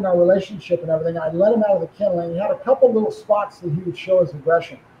building our relationship and everything, I let him out of the kennel, and he had a couple little spots that he would show his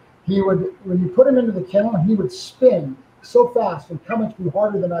aggression. He would, when you put him into the kennel, he would spin so fast and come at you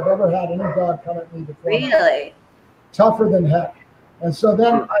harder than I've ever had any dog come at me before. Really? Tougher than heck. And so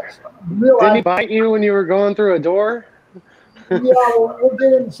then I realized. Did he bite you when you were going through a door? Yeah, we'll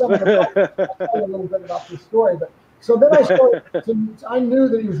get into some of the I'll tell you a little bit about this story. But so then I knew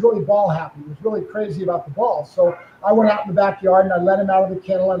that he was really ball happy. He was really crazy about the ball. So I went out in the backyard and I let him out of the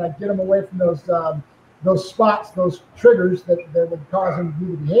kennel and I get him away from those spots, those triggers that would cause him to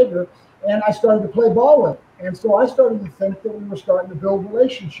do the behavior. And I started to play ball with him. And so I started to think that we were starting to build a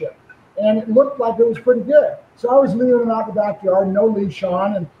relationship. And it looked like it was pretty good. So I was leaving him out in the backyard, no leash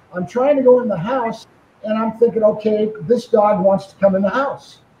on, and I'm trying to go in the house. And I'm thinking, okay, this dog wants to come in the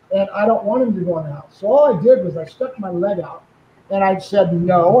house, and I don't want him to go in the house. So all I did was I stuck my leg out, and I said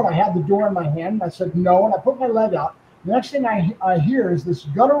no, and I had the door in my hand, and I said no, and I put my leg out. The next thing I hear is this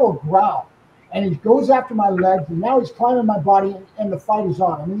guttural growl, and he goes after my legs, and now he's climbing my body, and the fight is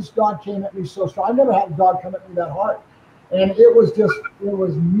on. I mean, this dog came at me so strong. I've never had a dog come at me that hard. And it was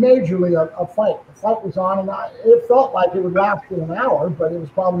majorly a fight. The fight was on, and it felt like it would last for an hour, but it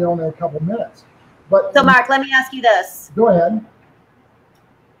was probably only a couple minutes. So, Mark, let me ask you this. Go ahead.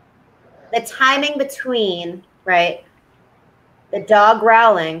 The timing between, right, the dog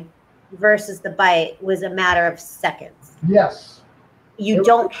growling versus the bite was a matter of seconds. Yes. You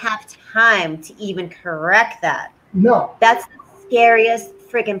don't have time to even correct that. No. That's the scariest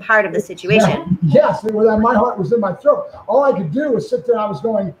freaking part of the situation. Yes. My heart was in my throat. All I could do was sit there. I was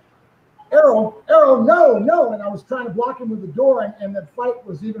going, Arrow, no. And I was trying to block him with the door, and the fight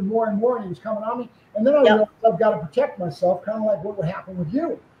was even more and more, and he was coming on me. And then I realized I've got to protect myself, kind of like what would happen with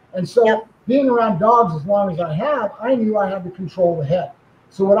you. And so being around dogs as long as I have, I knew I had to control the head.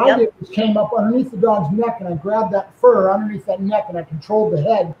 So what I did was came up underneath the dog's neck, and I grabbed that fur underneath that neck, and I controlled the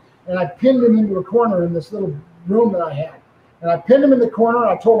head, and I pinned him into a corner in this little room that I had. And I pinned him in the corner,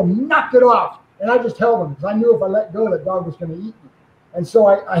 and I told him, knock it off. And I just held him, because I knew if I let go, that dog was going to eat me. And so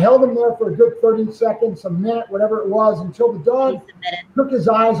I held him there for a good 30 seconds, a minute, whatever it was, until the dog took his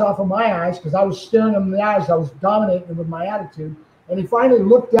eyes off of my eyes, because I was staring him in the eyes. I was dominating him with my attitude. And he finally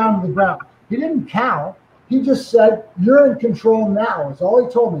looked down to the ground. He didn't cow. He just said, you're in control now, is all he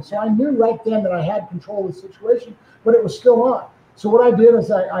told me. So I knew right then that I had control of the situation, but it was still on. So what I did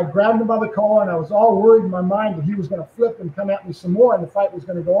is I grabbed him by the collar, and I was all worried in my mind that he was going to flip and come at me some more, and the fight was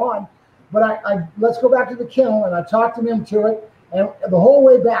going to go on. But let's go back to the kennel, and I talked him into it. And the whole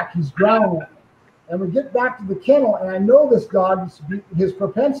way back, he's growling at me. And we get back to the kennel, and I know this dog, his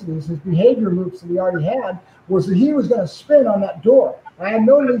propensities, his behavior loops that he already had, was that he was going to spin on that door. I had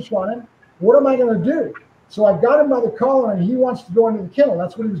no leash on him. What am I going to do? So I got him by the collar, and he wants to go into the kennel.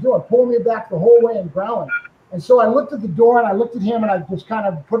 That's what he was doing, pulling me back the whole way and growling. And so I looked at the door, and I looked at him, and I just kind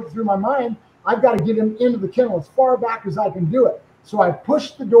of put it through my mind, I've got to get him into the kennel as far back as I can do it. So I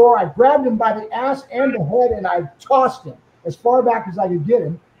pushed the door, I grabbed him by the ass and the head, and I tossed him as far back as I could get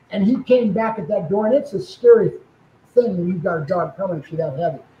him, and he came back at that door, and it's a scary thing when you've got a dog coming at you that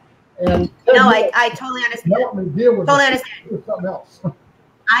heavy. And no, I totally understand. Help me deal with totally understand. With something else.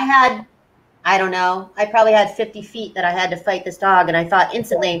 I don't know, I probably had 50 feet that I had to fight this dog, and I thought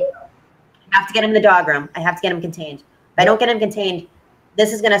instantly, I have to get him in the dog room. I have to get him contained. If I don't get him contained,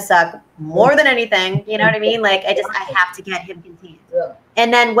 this is going to suck more than anything. You know what I mean? Like, I have to get him contained. Yeah.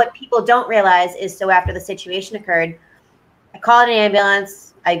 And then what people don't realize is, so after the situation occurred, I called an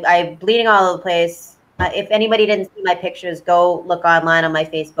ambulance. I'm bleeding all over the place. If anybody didn't see my pictures, go look online on my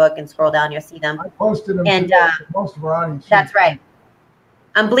Facebook and scroll down. You'll see them. I posted them and most of our audience. That's right.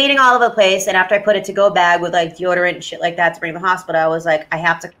 I'm bleeding all over the place. And after I put it to go bag with like deodorant and shit like that to bring to the hospital, I was like, I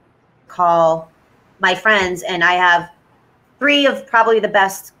have to call my friends. And I have 3 of probably the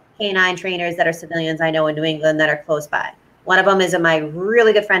best canine trainers that are civilians I know in New England that are close by. One of them is my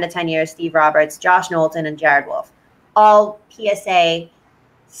really good friend of 10 years, Steve Roberts, Josh Knowlton, and Jared Wolf. All PSA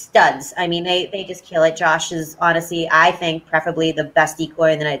studs. I mean, they just kill it. Josh is honestly, I think, preferably the best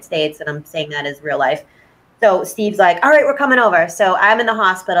decoy in the United States, and I'm saying that as real life. So Steve's like, all right, we're coming over. So I'm in the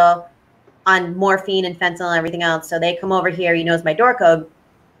hospital on morphine and fentanyl and everything else. So they come over here. He knows my door code.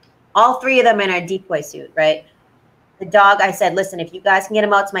 All 3 of them in a decoy suit, right? The dog, I said, listen, if you guys can get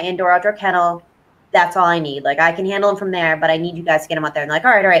him out to my indoor-outdoor kennel, that's all I need. Like, I can handle him from there, but I need you guys to get him out there. And they're like,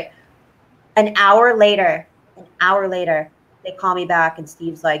 all right. An hour later, they call me back, and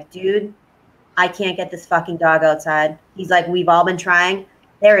Steve's like, dude, I can't get this fucking dog outside. He's like, we've all been trying.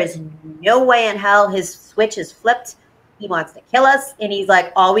 There is no way in hell his switch is flipped. He wants to kill us. And he's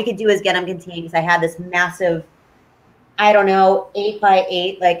like, all we could do is get him contained. Because I had this massive, I don't know,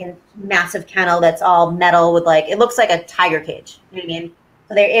 8x8, like a massive kennel that's all metal with like, it looks like a tiger cage. You know what I mean?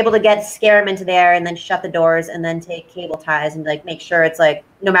 So they're able to scare him into there and then shut the doors and then take cable ties and like make sure it's like,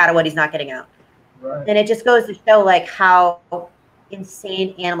 no matter what, he's not getting out. Right. And it just goes to show like how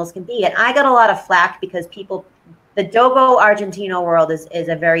insane animals can be. And I got a lot of flack because the Dogo Argentino world is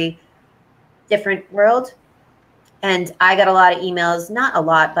a very different world. And I got a lot of emails, not a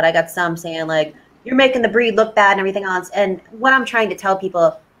lot, but I got some saying like, you're making the breed look bad and everything else. And what I'm trying to tell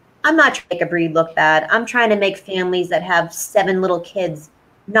people, I'm not trying to make a breed look bad. I'm trying to make families that have 7 little kids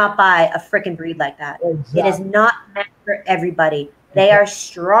not buy a freaking breed like that. Exactly. It is not meant for everybody. They are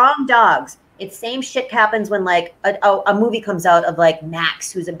strong dogs. It's same shit happens when like a movie comes out of like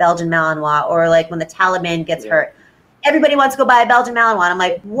Max, who's a Belgian Malinois, or like when the Taliban gets hurt. Everybody wants to go buy a Belgian Malinois. I'm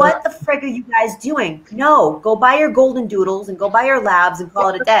like, what the frig are you guys doing? No, go buy your golden doodles and go buy your labs and call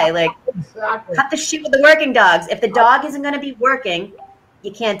it a day. Like, cut the shit with the working dogs. If the dog isn't going to be working,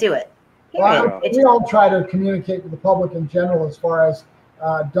 you can't do it. Well, we all try to communicate with the public in general as far as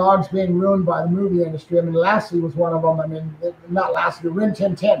dogs being ruined by the movie industry. I mean, Lassie was one of them. I mean, not Lassie, but Rin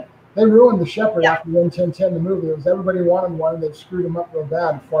 1010. They ruined the Shepherd after Rin 1010, the movie. It was everybody wanted one, and they screwed them up real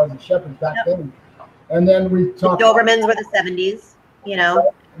bad as far as the Shepherds back then. And then we talked. The Dobermans were the 70s, you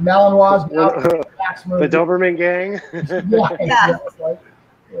know. Malinois. The Doberman gang.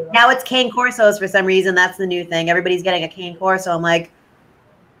 Now it's cane corsos for some reason. That's the new thing. Everybody's getting a cane corso. I'm like,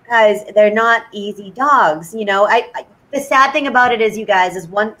 guys, they're not easy dogs. You know, the sad thing about it is, you guys, is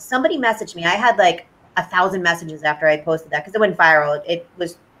somebody messaged me. I had like 1,000 messages after I posted that because it went viral. It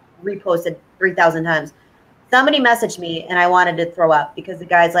was reposted 3,000 times. Somebody messaged me and I wanted to throw up because the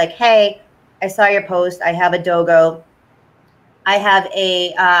guy's like, hey, I saw your post. I have a dogo. I have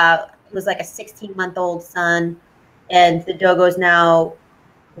it was like a 16-month-old son, and the dogo's now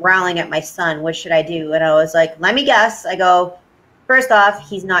growling at my son. What should I do? And I was like, let me guess. I go, first off,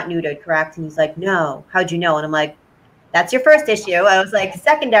 he's not neutered, correct? And he's like, no. How'd you know? And I'm like, that's your first issue. I was like,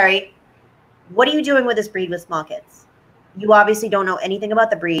 secondary, what are you doing with this breed with small kids? You obviously don't know anything about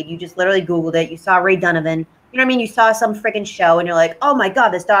the breed. You just literally Googled it. You saw Ray Donovan. You know what I mean? You saw some freaking show and you're like, oh my God,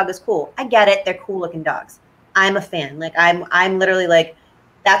 this dog is cool. I get it. They're cool looking dogs. I'm a fan. Like I'm literally like,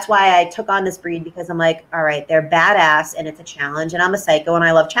 that's why I took on this breed, because I'm like, all right, they're badass and it's a challenge and I'm a psycho and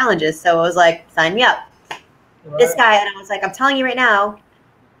I love challenges. So I was like, sign me up. Right. This guy, and I was like, I'm telling you right now,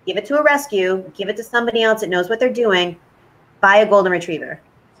 give it to a rescue, give it to somebody else that knows what they're doing, buy a golden retriever.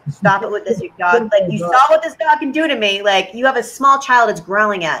 Stop it with this dog. Like, you saw what this dog can do to me. Like, you have a small child it's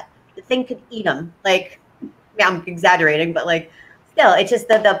growling at. The thing could eat him. Like, yeah, I'm exaggerating, but like, still, it's just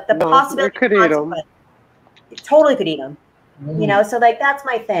the possibility. It could eat him. It totally could eat him. You know, so like, that's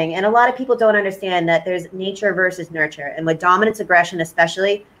my thing. And a lot of people don't understand that there's nature versus nurture. And with dominance aggression,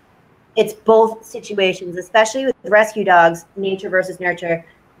 especially, it's both situations, especially with rescue dogs, nature versus nurture.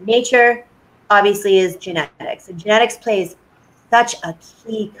 Nature obviously is genetics. And genetics plays such a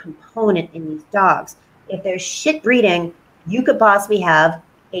key component in these dogs. If there's shit breeding, you could possibly have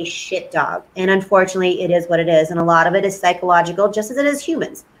a shit dog. And unfortunately, it is what it is. And a lot of it is psychological, just as it is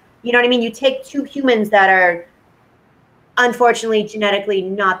humans. You know what I mean? You take 2 humans that are unfortunately genetically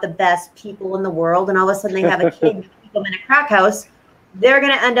not the best people in the world, and all of a sudden they have a kid, you keep them in a crack house, they're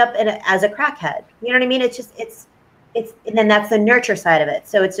going to end up as a crackhead. You know what I mean? It's just, it's, and then that's the nurture side of it.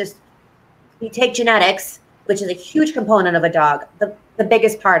 So it's just, you take genetics, which is a huge component of a dog, the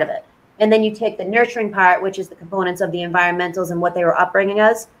biggest part of it. And then you take the nurturing part, which is the components of the environmentals and what they were upbringing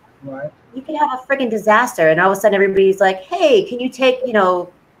us. Right. You can have a freaking disaster. And all of a sudden everybody's like, hey, can you take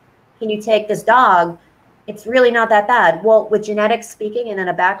this dog? It's really not that bad. Well, with genetics speaking and in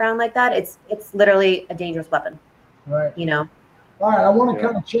a background like that, it's literally a dangerous weapon. Right. You know? All right, I want to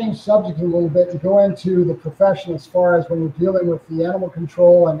kind of change subject a little bit and go into the profession as far as when you're dealing with the animal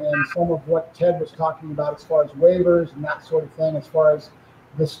control and some of what Ted was talking about as far as waivers and that sort of thing, as far as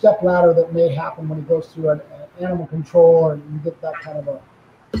the step ladder that may happen when he goes through an animal control or you get that kind of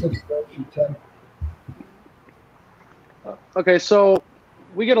a situation, Ted. Okay, so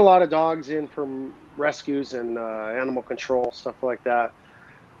we get a lot of dogs in from rescues and animal control, stuff like that.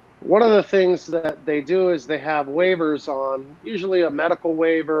 One of the things that they do is they have waivers on, usually a medical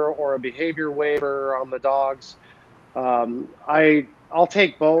waiver or a behavior waiver on the dogs. I'll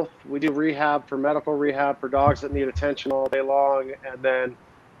take both. We do rehab for medical rehab for dogs that need attention all day long, and then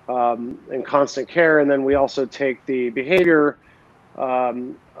in constant care. And then we also take the behavior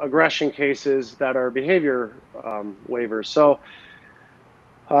aggression cases that are behavior waivers. So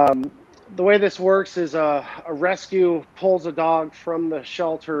the way this works is a rescue pulls a dog from the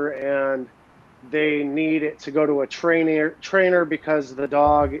shelter and they need it to go to a trainer because the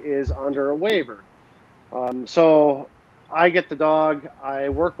dog is under a waiver. So I get the dog, I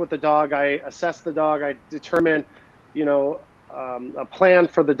work with the dog, I assess the dog, I determine, a plan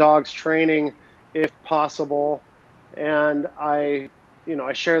for the dog's training if possible. And I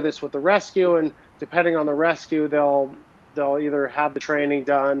share this with the rescue, and depending on the rescue, they'll either have the training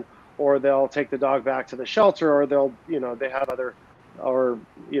done or they'll take the dog back to the shelter, or they have other, or,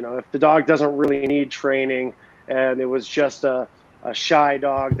 if the dog doesn't really need training and it was just a shy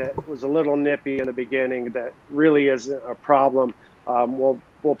dog that was a little nippy in the beginning that really isn't a problem,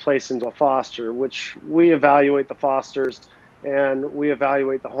 we'll place into a foster, which we evaluate the fosters and we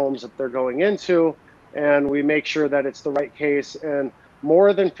evaluate the homes that they're going into, and we make sure that it's the right case. And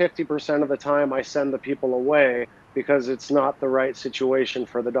more than 50% of the time I send the people away because it's not the right situation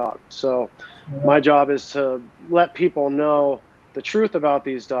for the dog. So my job is to let people know the truth about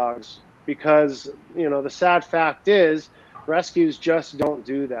these dogs, because, the sad fact is rescues just don't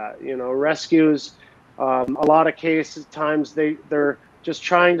do that. Rescues, a lot of cases, times they're just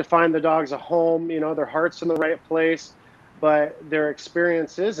trying to find the dogs a home, their heart's in the right place, but their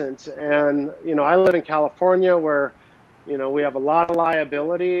experience isn't. And, I live in California where, we have a lot of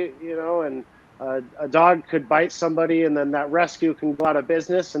liability, and a dog could bite somebody and then that rescue can go out of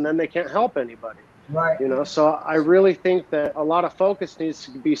business and then they can't help anybody. Right. So I really think that a lot of focus needs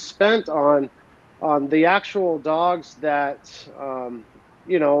to be spent on the actual dogs that,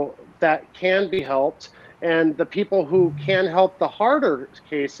 that can be helped, and the people who can help the harder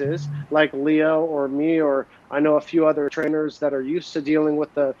cases like Leigha or me, or I know a few other trainers that are used to dealing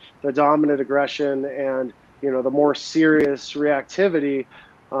with the dominant aggression and, the more serious reactivity.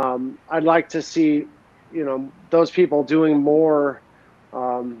 I'd like to see, those people doing more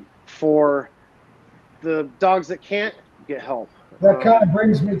for the dogs that can't get help. That kind of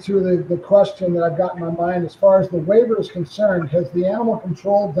brings me to the question that I've got in my mind. As far as the waiver is concerned, has the animal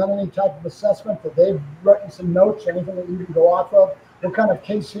control done any type of assessment, that they've written some notes, anything that you can go off of? What kind of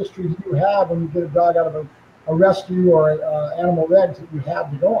case history do you have when you get a dog out of a rescue or animal regs that you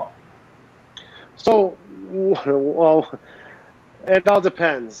have to go on? So, well, it all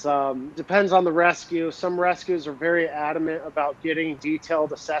depends. Depends on the rescue. Some rescues are very adamant about getting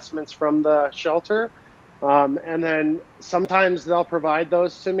detailed assessments from the shelter. And then sometimes they'll provide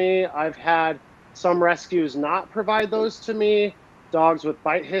those to me. I've had some rescues not provide those to me. Dogs with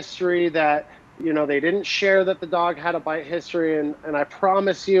bite history that, they didn't share that the dog had a bite history. And I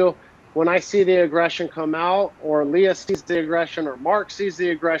promise you, when I see the aggression come out, or Leigha sees the aggression, or Mark sees the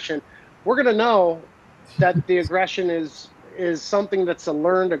aggression, we're going to know that the aggression is something that's a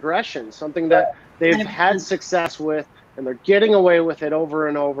learned aggression, something that they've had success with, and they're getting away with it over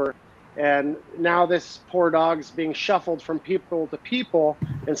and over. And now this poor dog's being shuffled from people to people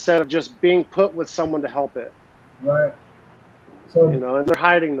instead of just being put with someone to help it. Right. So, and they're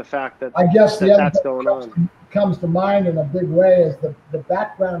hiding the fact that I guess that's going on. Comes to mind in a big way is the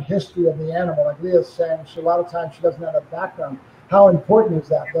background history of the animal. Like Leah's saying, a lot of times she doesn't have a background. How important is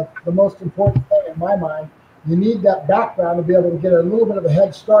that? The most important thing in my mind, you need that background to be able to get a little bit of a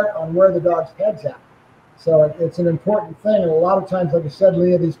head start on where the dog's head's at. So it's an important thing. And a lot of times, like I said,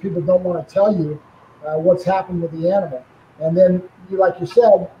 Leigha, these people don't want to tell you what's happened with the animal. And then, like you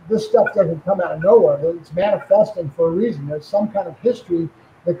said, this stuff doesn't come out of nowhere. It's manifesting for a reason. There's some kind of history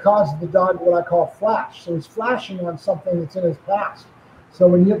that causes the dog what I call flash. So he's flashing on something that's in his past. So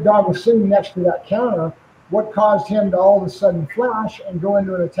when your dog was sitting next to that counter, what caused him to all of a sudden flash and go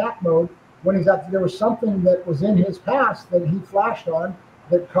into an attack mode when he's there was something that was in his past that he flashed on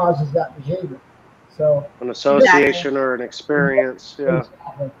that causes that behavior. So an association or an experience. Yeah.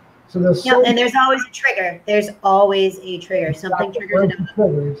 Exactly. So there's and there's always a trigger. There's always a trigger. Something triggers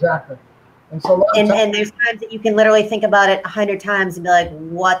another. Exactly. And so and there's times that you can literally think about it 100 times and be like,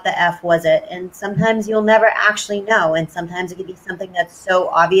 what the F was it? And sometimes you'll never actually know. And sometimes it could be something that's so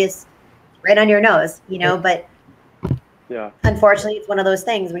obvious right on your nose, you know, but yeah, unfortunately it's one of those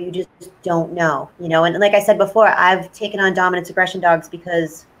things where you just don't know, you know. And like I said before, I've taken on dominance aggression dogs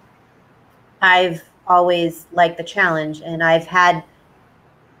because I've always liked the challenge, and I've had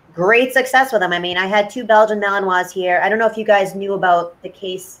great success with them. I mean, I had 2 Belgian Malinois here. I don't know if you guys knew about the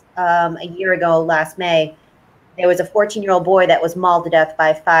case a year ago, last May. There was a 14-year-old boy that was mauled to death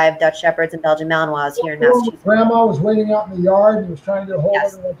by 5 Dutch Shepherds and Belgian Malinois here in Massachusetts. Grandma was waiting out in the yard and was trying to get a hold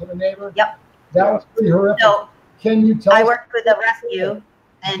of it to the neighbor. Yep. That was pretty horrific. So, can you tell us? I worked with the rescue,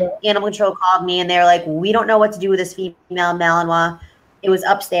 and Animal Control called me, and they were like, we don't know what to do with this female Malinois. It was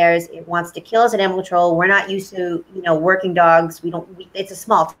upstairs. It wants to kill us at Animal Control. We're not used to, you know, working dogs. It's a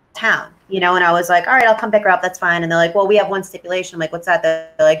small town, you know. And I was like, all right, I'll come pick her up. That's fine. And they're like, well, we have one stipulation. I'm like, what's that?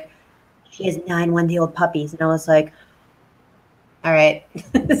 They're like, she has 9 one-day-old puppies. And I was like, all right.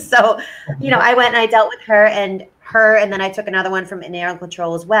 So, you know, I went and I dealt with her, and then I took another one from Animal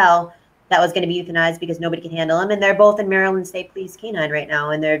Control as well that was going to be euthanized because nobody can handle them. And they're both in Maryland State Police Canine right now,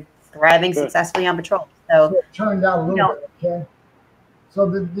 and they're thriving successfully on patrol. So it turned out a little bit, okay? So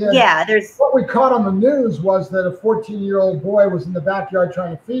there's what we caught on the news was that a 14-year-old boy was in the backyard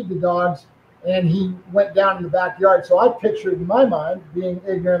trying to feed the dogs, and he went down in the backyard. So I pictured in my mind, being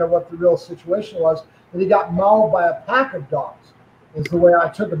ignorant of what the real situation was, that he got mauled by a pack of dogs, is the way I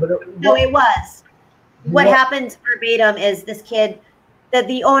took it. But it was. What happened verbatim is this kid,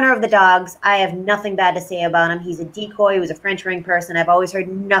 the owner of the dogs, I have nothing bad to say about him. He's a decoy. He was a French ring person. I've always heard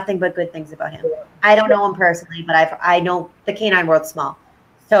nothing but good things about him. I don't know him personally, but I know the canine world's small.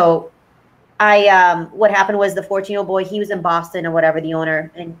 So what happened was the 14-year-old boy, he was in Boston or whatever, the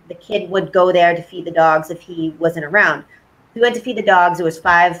owner, and the kid would go there to feed the dogs if he wasn't around. He went to feed the dogs. It was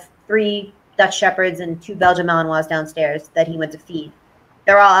 3 Dutch Shepherds and 2 Belgian Malinois downstairs that he went to feed.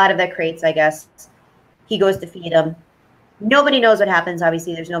 They're all out of their crates, I guess. He goes to feed them. Nobody knows what happens.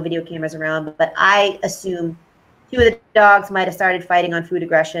 Obviously, there's no video cameras around, but I assume 2 of the dogs might have started fighting on food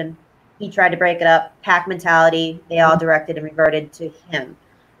aggression. He tried to break it up, pack mentality. They all directed and reverted to him.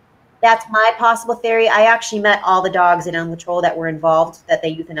 That's my possible theory. I actually met all the dogs in Animal Control that were involved that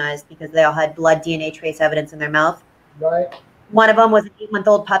they euthanized because they all had blood DNA trace evidence in their mouth. Right. One of them was an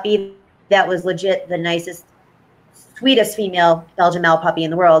 8-month-old puppy that was legit the nicest, sweetest female Belgian Mal puppy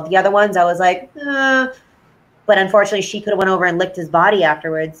in the world. The other ones, I was like, but unfortunately, she could have went over and licked his body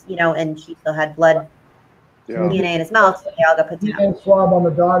afterwards, you know, and she still had blood DNA in his mouth. So they all got put down. DNA swab on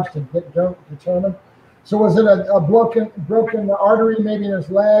the dogs to determine. So was it a broken artery maybe in his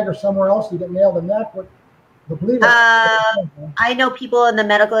leg or somewhere else? He got nailed in the neck? I know people in the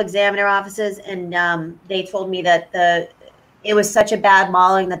medical examiner offices, and they told me that it was such a bad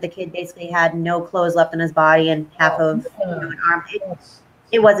mauling that the kid basically had no clothes left on his body and half of an arm.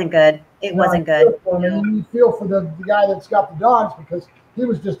 It wasn't good. It wasn't good. I mean, you feel for the guy that's got the dogs because he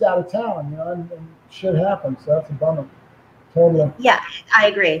was just out of town, you know, and shit happens. So that's a bummer. Totally. Yeah, I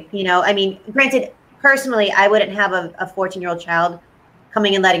agree. You know, I mean, granted, personally, I wouldn't have a 14-year-old child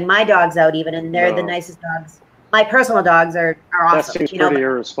coming and letting my dogs out even, and they're the nicest dogs. My personal dogs are awesome. That seems pretty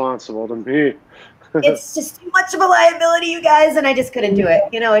irresponsible to me. It's just too much of a liability, you guys, and I just couldn't do it.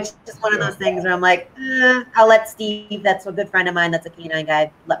 You know, it's just one of those things where I'm like, I'll let Steve, that's a good friend of mine, that's a canine guy,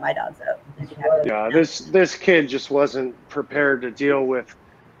 let my dogs out. Yeah, this kid just wasn't prepared to deal with,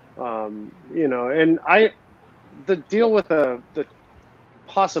 you know, and the deal with the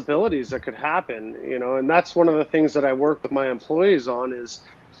possibilities that could happen, you know, and that's one of the things that I work with my employees on is,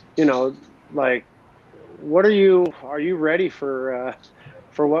 you know, like, are you ready for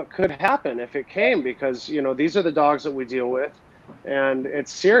what could happen if it came? Because, you know, these are the dogs that we deal with, and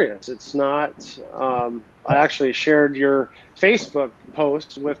it's serious. It's not, I actually shared your Facebook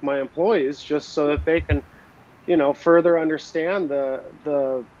post with my employees just so that they can, you know, further understand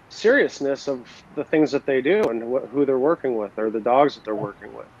the seriousness of the things that they do and who they're working with or the dogs that they're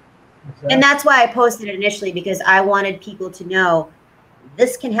working with. And that's why I posted it initially, because I wanted people to know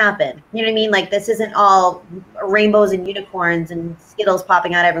this can happen. You know what I mean? Like, this isn't all rainbows and unicorns and Skittles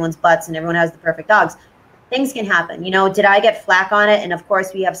popping out everyone's butts and everyone has the perfect dogs. Things can happen. You know, did I get flack on it? And of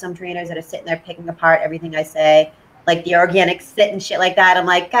course, we have some trainers that are sitting there picking apart everything I say, like the organic sit and shit like that. I'm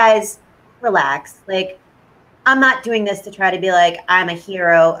like, guys, relax. Like, I'm not doing this to try to be like, I'm a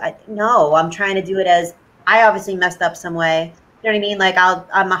hero. No, I'm trying to do it as I obviously messed up some way. You know what I mean? Like,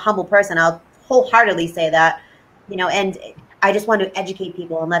 I'm a humble person. I'll wholeheartedly say that, you know, and I just want to educate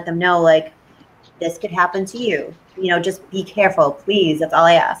people and let them know, like, this could happen to you. You know, just be careful, please. That's all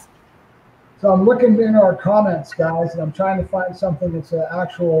I ask. So I'm looking in our comments, guys, and I'm trying to find something that's an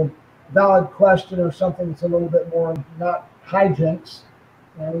actual valid question or something that's a little bit more not hijinks.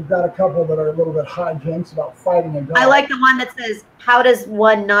 And we've got a couple that are a little bit hijinks about fighting a dog. I like the one that says, how does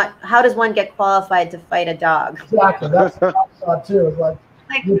one get qualified to fight a dog? Exactly. That's what I saw too. It's like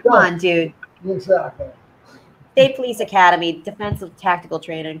come on, dude. Exactly. State Police Academy, defensive tactical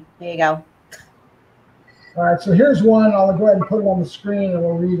training. There you go. All right, so here's one. I'll go ahead and put it on the screen and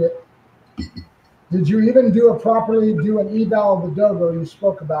we'll read it. Did you even do an eval of the dogo you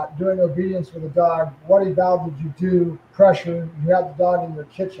spoke about, doing obedience with a dog? What eval did you do? Pressure. You had the dog in your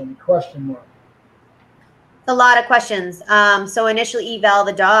kitchen? Question mark. A lot of questions. So initial eval of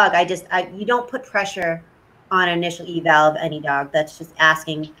the dog, you don't put pressure on an initial eval of any dog. That's just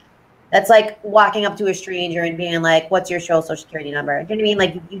asking. That's like walking up to a stranger and being like, "What's your social security number?" You know what I mean?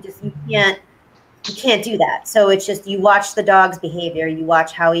 Like you can't do that. So it's just, you watch the dog's behavior, you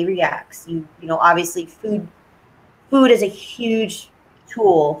watch how he reacts. You know, obviously food is a huge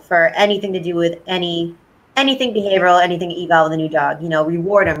tool for anything to do with anything behavioral, anything eval with a new dog. You know,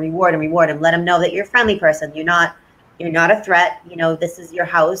 reward him. Let him know that you're a friendly person. You're not a threat. You know, this is your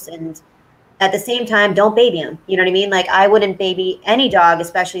house, and at the same time, don't baby him. You know what I mean? Like, I wouldn't baby any dog,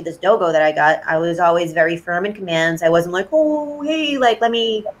 especially this dogo that I got. I was always very firm in commands. I wasn't like, oh, hey, like, let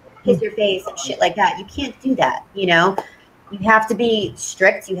me kiss your face and shit like that. You can't do that, you know? You have to be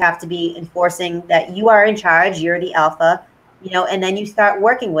strict. You have to be enforcing that you are in charge. You're the alpha, you know, and then you start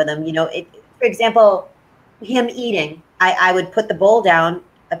working with him. You know, for example, him eating, I would put the bowl down.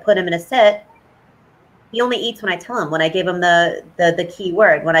 I put him in a sit. He only eats when I tell him, when I give him the key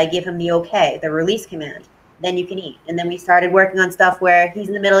word, when I give him the okay, the release command, then you can eat. And then we started working on stuff where he's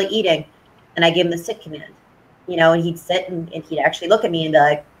in the middle of eating and I give him the sit command, you know, and he'd sit and he'd actually look at me and be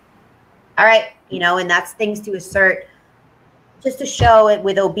like, all right, you know, and that's things to assert, just to show it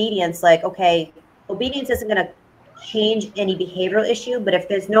with obedience, like, okay, obedience isn't going to change any behavioral issue, but if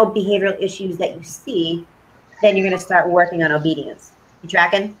there's no behavioral issues that you see, then you're going to start working on obedience. You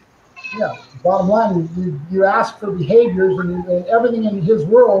tracking? Yeah. Bottom line, you ask for behaviors, and everything in his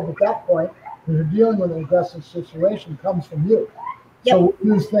world at that point, when you're dealing with an aggressive situation, comes from you. Yep. So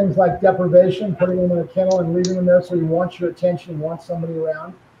we use things like deprivation, putting him in a kennel and leaving him there so he wants your attention, wants somebody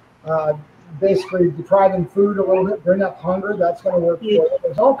around. Basically depriving food a little bit, bring up hunger, that's going to work for you.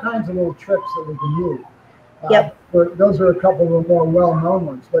 There's all kinds of little tricks that we can use. Yep. Those are a couple of the more well-known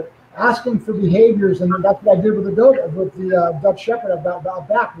ones. But asking for behaviors, and that's what I did with the Dutch Shepherd about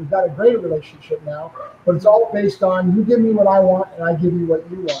back. We've got a great relationship now, but it's all based on, you give me what I want and I give you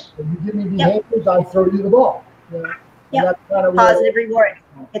what you want. If you give me behaviors, I throw you the ball. You know? Yep. Kind of positive reward.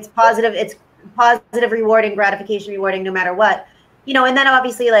 It's positive rewarding, gratification rewarding, no matter what. You know, and then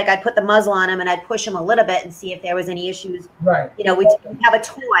obviously, like, I'd put the muzzle on him and I'd push him a little bit and see if there was any issues. Right. You know, we'd have a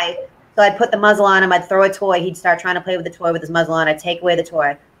toy. So I'd put the muzzle on him. I'd throw a toy. He'd start trying to play with the toy with his muzzle on. I'd take away the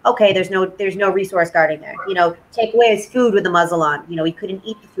toy. Okay, there's no resource guarding there. You know, take away his food with the muzzle on. You know, he couldn't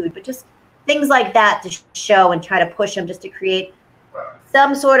eat the food. But just things like that to show and try to push him, just to create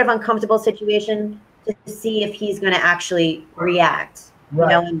some sort of uncomfortable situation to see if he's going to actually react. Right. You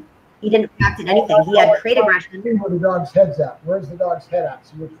know, and he didn't react to anything. He had great aggression. Where the dog's head's at. Where's the dog's head at?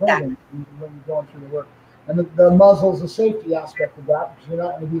 So you're training when you're going through the work. And the muzzle is a safety aspect of that, because you're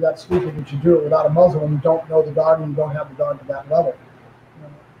not going to be that stupid that you do it without a muzzle when you don't know the dog and you don't have the dog to that level.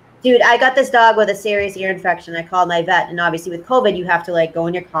 Dude, I got this dog with a serious ear infection. I called my vet, and obviously with COVID, you have to, like, go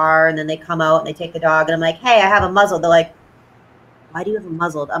in your car, and then they come out and they take the dog, and I'm like, hey, I have a muzzle. They're like, why do you have a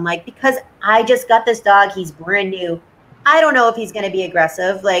muzzled? I'm like, because I just got this dog. He's brand new. I don't know if he's going to be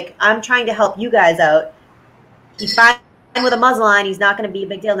aggressive. Like, I'm trying to help you guys out. He's fine with a muzzle on. He's not going to be a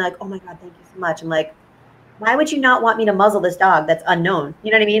big deal. And they're like, oh my God, thank you so much. I'm like, why would you not want me to muzzle this dog that's unknown?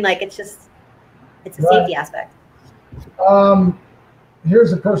 You know what I mean? Like, it's a safety aspect.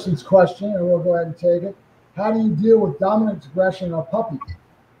 Here's a person's question, and we'll go ahead and take it. How do you deal with dominant aggression in a puppy?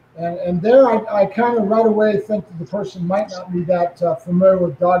 And there I kind of right away think that the person might not be that familiar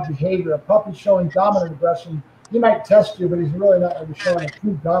with dog behavior. A puppy showing dominant aggression, he might test you, but he's really not going to be showing a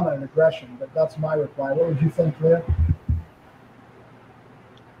true dominant aggression. But that's my reply. What would you think, Leigha?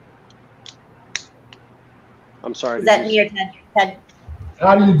 I'm sorry. Is that me or Ted?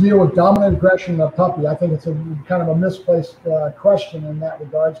 How do you deal with dominant aggression in a puppy? I think it's a kind of a misplaced question in that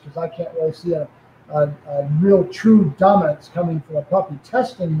regards, because I can't really see a real true dominance coming from a puppy.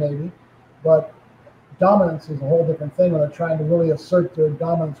 Testing maybe, but dominance is a whole different thing when they're trying to really assert their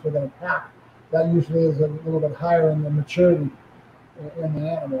dominance within a pack. That usually is a little bit higher in the maturity in the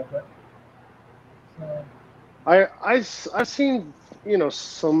animal. But I've seen, you know,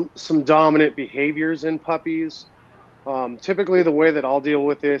 some dominant behaviors in puppies. Typically, the way that I'll deal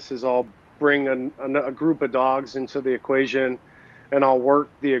with this is I'll bring a group of dogs into the equation. and I'll work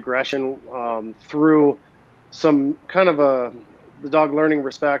the aggression through some kind of the dog learning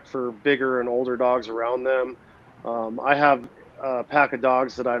respect for bigger and older dogs around them. I have a pack of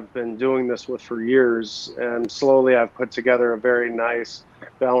dogs that I've been doing this with for years, and slowly I've put together a very nice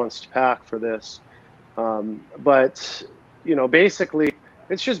balanced pack for this. But, you know, basically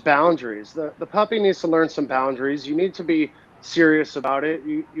it's just boundaries. The puppy needs to learn some boundaries. You need to be serious about it.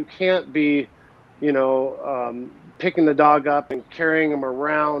 You can't be, you know, picking the dog up and carrying him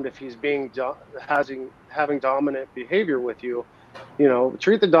around if he's being having dominant behavior with you. You know,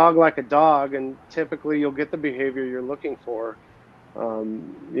 treat the dog like a dog, and typically you'll get the behavior you're looking for.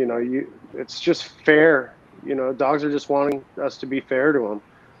 You know, it's just fair. You know, dogs are just wanting us to be fair to them.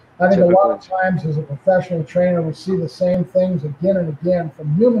 I think typically. A lot of times as a professional trainer, we see the same things again and again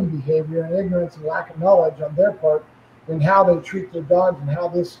from human behavior and ignorance and lack of knowledge on their part in how they treat their dogs and how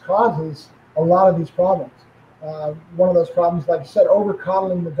this causes a lot of these problems. One of those problems, like you said,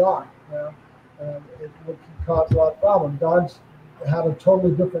 over-coddling the dog. You know, it can cause a lot of problems. Dogs have a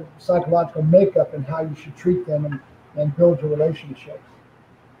totally different psychological makeup in how you should treat them and build your relationships.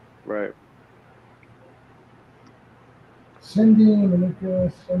 Right. Cindy,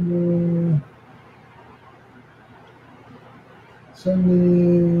 Monica,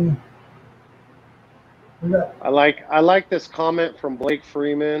 Cindy. I like this comment from Blake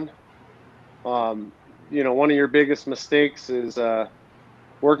Freeman. You know, one of your biggest mistakes is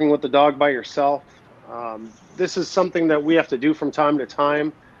working with the dog by yourself. This is something that we have to do from time to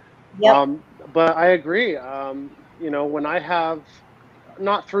time. Yep. But I agree. You know, when I have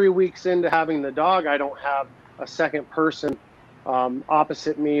not 3 weeks into having the dog, I don't have a second person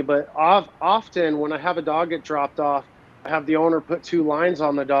opposite me. But often when I have a dog get dropped off, I have the owner put 2 lines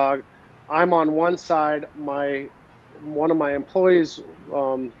on the dog. I'm on one side. One of my employees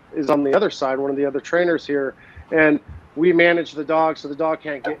is on the other side, one of the other trainers here, and we manage the dog so the dog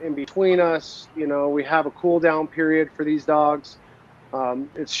can't get in between us. You know, we have a cool down period for these dogs.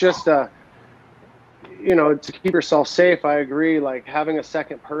 It's just you know, to keep yourself safe. I agree, like having a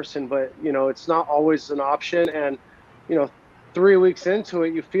second person, but you know, it's not always an option. And you know, 3 weeks into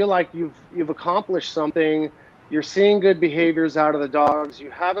it, you feel like you've accomplished something. You're seeing good behaviors out of the dogs.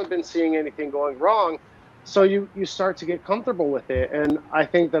 You haven't been seeing anything going wrong. So you start to get comfortable with it. And I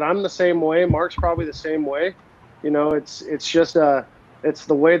think that I'm the same way. Mark's probably the same way. You know, it's just it's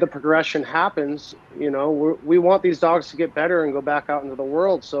the way the progression happens. You know, we want these dogs to get better and go back out into the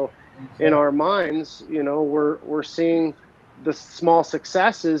world. So in our minds, you know, we're seeing the small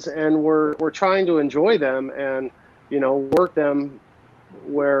successes, and we're trying to enjoy them and, you know, work them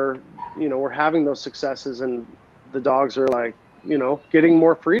where, you know, we're having those successes, and the dogs are like, you know, getting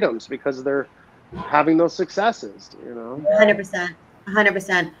more freedoms because they're having those successes, you know.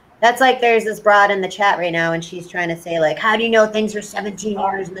 100%. That's like, there's this broad in the chat right now, and she's trying to say, like, how do you know things are 17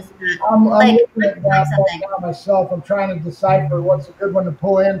 years and this and that? I'm like, looking at that myself. I'm trying to decipher what's a good one to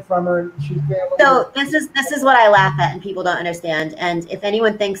pull in from her, and she's being so this is what I laugh at and people don't understand. And if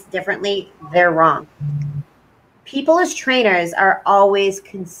anyone thinks differently, they're wrong. People as trainers are always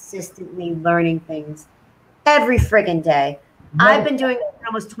consistently learning things every friggin' day. I've been doing this for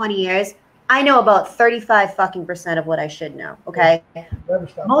almost 20 years. I know about 35% of what I should know, okay?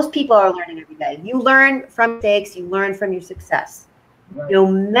 Most people are learning every day. You learn from mistakes. You learn from your success. Right. No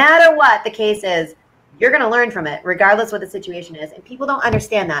matter what the case is, you're going to learn from it, regardless what the situation is. And people don't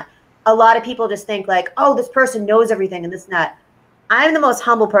understand that. A lot of people just think like, oh, this person knows everything and this and that. I'm the most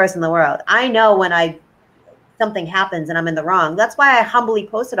humble person in the world. I know when something happens and I'm in the wrong. That's why I humbly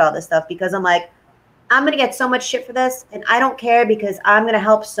posted all this stuff, because I'm like, I'm going to get so much shit for this, and I don't care, because I'm going to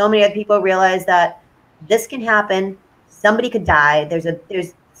help so many other people realize that this can happen. Somebody could die.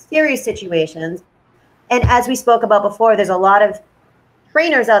 There's serious situations. And as we spoke about before, there's a lot of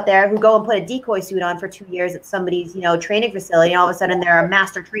trainers out there who go and put a decoy suit on for 2 years at somebody's, you know, training facility, and all of a sudden they're a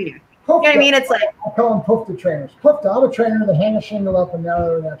master trainer. You know what I mean? It's like, I call them poofta trainers. Poofta, I'm a trainer that hang a shingle up and now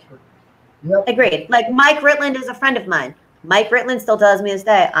they're an expert. Yep. Agreed. Like Mike Ritland is a friend of mine. Mike Ritland still tells me this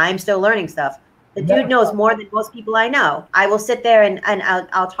day, I'm still learning stuff. The dude knows more than most people I know. I will sit there and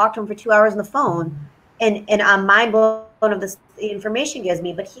I'll talk to him for 2 hours on the phone, and I'm mind blown of the information he gives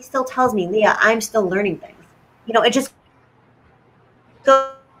me, but he still tells me, Leah, I'm still learning things. You know, it just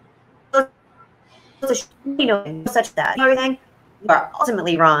goes, you know, such that everything, you are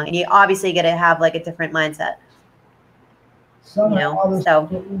ultimately wrong, and you obviously got to have like a different mindset. Somehow, this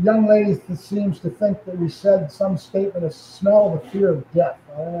young lady seems to think that we said some statement of smell the fear of death.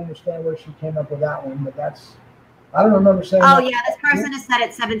 I don't understand where she came up with that one, but I don't remember saying that. Yeah, this person has said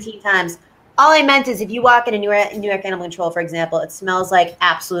it 17 times. All I meant is if you walk in a New York Animal Control, for example, it smells like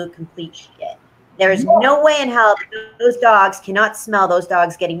absolute complete shit. There's no way in hell that those dogs cannot smell those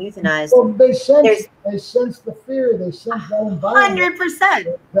dogs getting euthanized. Well, they sense the fear. They sense that environment.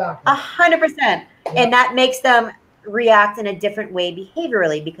 100%. Exactly. 100%. And that makes them react in a different way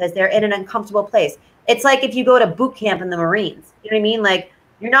behaviorally because they're in an uncomfortable place. It's like if you go to boot camp in the Marines. You know what I mean? Like,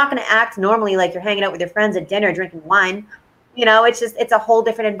 you're not going to act normally like you're hanging out with your friends at dinner drinking wine. You know, it's a whole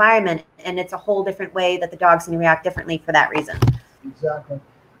different environment, and it's a whole different way that the dog's going to react differently for that reason. Exactly.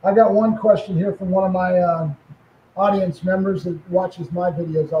 I got one question here from one of my audience members that watches my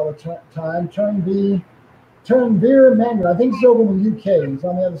videos all the time. Turnveer Manuel. I think he's over in the UK. He's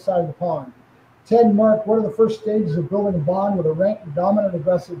on the other side of the pond. Ted, Mark, what are the first stages of building a bond with a ranked, dominant,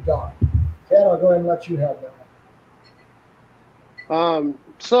 aggressive dog? Ted, I'll go ahead and let you have that.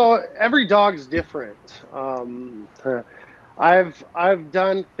 So every dog's different. I've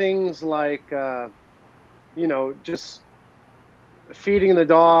done things like, you know, just feeding the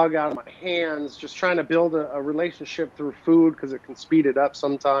dog out of my hands, just trying to build a relationship through food because it can speed it up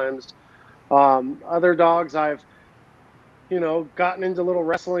sometimes. Other dogs I've, you know, gotten into little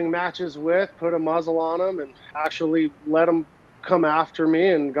wrestling matches with, put a muzzle on them and actually let them come after me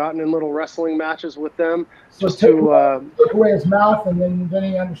and gotten in little wrestling matches with them. So just take away his mouth, and then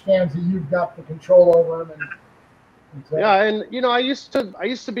he understands that you've got the control over him. Yeah, and you know, I used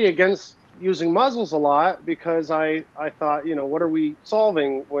to be against using muzzles a lot because I thought, you know, what are we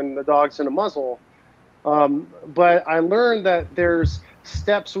solving when the dog's in a muzzle? But I learned that there's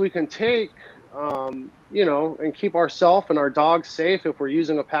steps we can take, you know, and keep ourselves and our dogs safe if we're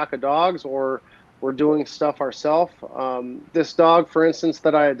using a pack of dogs or we're doing stuff ourselves. This dog, for instance,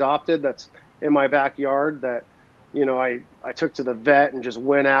 that I adopted, that's in my backyard, that, you know, I took to the vet and just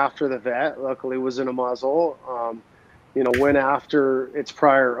went after the vet. Luckily, it was in a muzzle. You know, went after its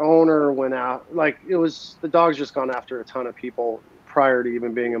prior owner, went out, like, it was, the dog's just gone after a ton of people prior to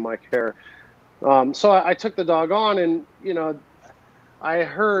even being in my care. So I took the dog on, and, you know, I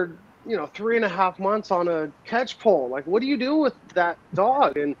heard, you know, 3.5 months on a catch pole. Like, what do you do with that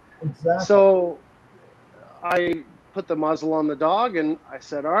dog? And so I put the muzzle on the dog and I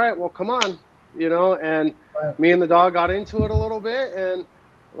said, all right, well, come on, you know, and me and the dog got into it a little bit, and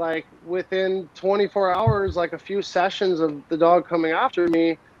like within 24 hours, like a few sessions of the dog coming after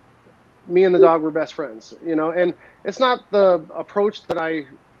me and the dog were best friends, you know. And it's not the approach that I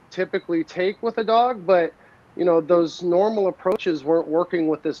typically take with a dog, but, you know, those normal approaches weren't working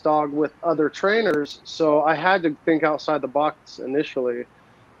with this dog with other trainers. So I had to think outside the box initially.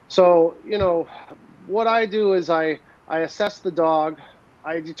 So, you know, what I do is I assess the dog.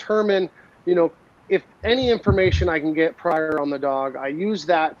 I determine, you know, if any information I can get prior on the dog, I use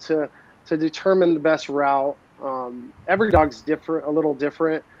that to determine the best route. Every dog's different, a little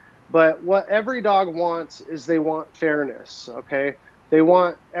different, but what every dog wants is they want fairness. Okay.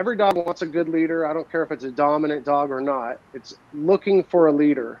 Every dog wants a good leader. I don't care if it's a dominant dog or not. It's looking for a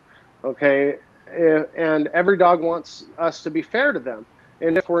leader. Okay. And every dog wants us to be fair to them.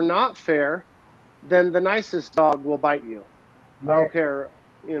 And if we're not fair, then the nicest dog will bite you. I don't care.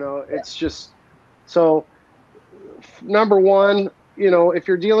 You know, it's just, so number one, you know, if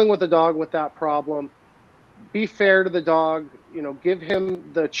you're dealing with a dog with that problem, be fair to the dog, you know, give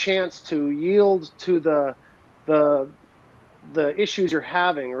him the chance to yield to the issues you're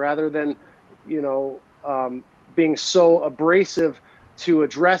having, rather than, you know, being so abrasive to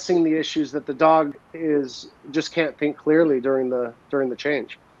addressing the issues that the dog just can't think clearly during the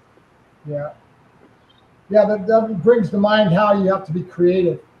change. Yeah. Yeah, that brings to mind how you have to be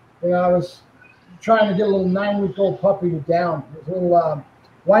creative. You know, I was trying to get a little 9-week-old puppy to down. It was a little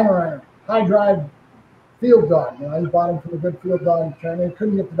Weimaraner, high drive field dog. You know, I bought him from a good field dog trainer.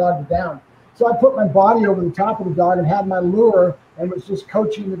 Couldn't get the dog to down. So I put my body over the top of the dog and had my lure and was just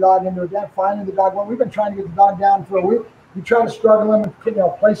coaching the dog into a down. Finally, the dog, well, we've been trying to get the dog down for a week. You try to struggle him and, you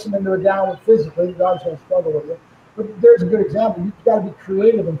know, place him into a down physically, the dog's going to struggle with you. But there's a good example. You've got to be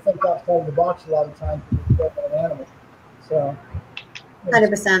creative and think outside of the box a lot of times to get an animal. So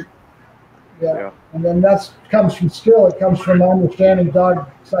 100%. Yeah. And then that comes from skill. It comes from understanding dog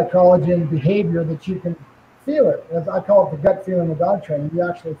psychology and behavior, that you can feel it. As I call it, the gut feeling of dog training. You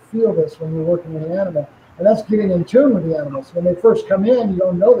actually feel this when you're working with an animal. And that's getting in tune with the animals. When they first come in, you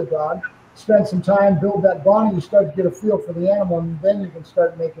don't know the dog. Spend some time, build that bond, you start to get a feel for the animal, and then you can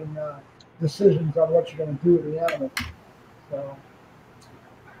start making decisions on what you're going to do with the animal. So.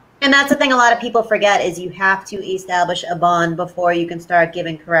 And that's the thing a lot of people forget, is you have to establish a bond before you can start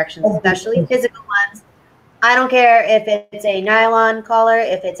giving corrections, especially physical ones. I don't care if it's a nylon collar,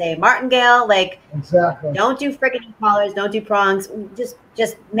 if it's a martingale, like, exactly. Don't do friggin' collars, don't do prongs. Just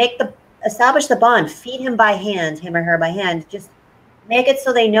establish the bond. Feed him by hand, him or her by hand. Just make it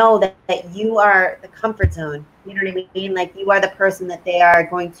so they know that you are the comfort zone. You know what I mean? Like, you are the person that they are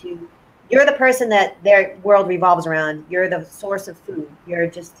going to, you're the person that their world revolves around. You're the source of food. You're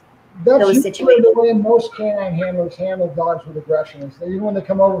just those situations. The way most canine handlers handle dogs with aggression is that even when they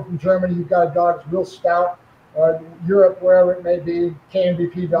come over from Germany, you've got a dog that's real stout, or Europe, wherever it may be,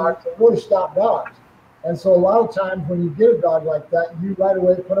 KNVP dogs, they're really stout dogs. And so a lot of times when you get a dog like that, you right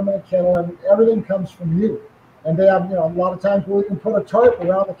away put them in a kennel and everything comes from you. And they have, a lot of times we'll even put a tarp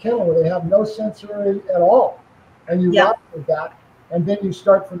around the kennel where they have no sensory at all. And you rock with that, and then you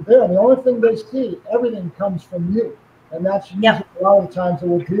start from there. And the only thing they see, everything comes from you. And that's usually a lot of the times that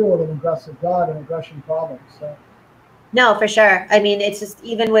we'll deal with an aggressive dog and aggression problems. So. No, for sure. I mean, it's just,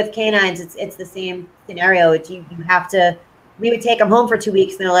 even with canines, it's the same scenario. You have to, we would take them home for 2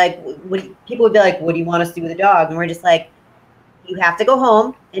 weeks and they're like, people would be like, what do you want us to do with the dog? And we're just like, you have to go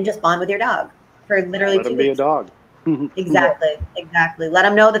home and just bond with your dog for literally 2 weeks. Let him be a dog. Exactly. Let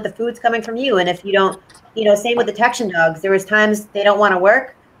them know that the food's coming from you. And if you don't, same with detection dogs. There was times they don't want to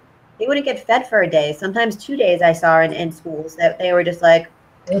work. They wouldn't get fed for a day. Sometimes 2 days I saw in schools that they were just like,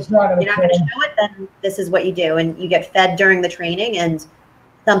 you're not going to show it, then this is what you do. And you get fed during the training. And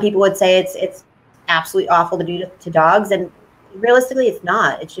some people would say it's absolutely awful to do to dogs. And realistically, it's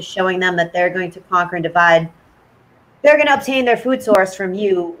not. It's just showing them that they're going to conquer and divide. They're going to obtain their food source from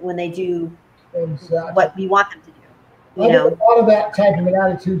you when they do what you want them to do. I think a lot of that type of an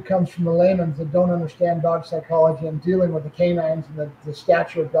attitude comes from the laymen that don't understand dog psychology and dealing with the canines and the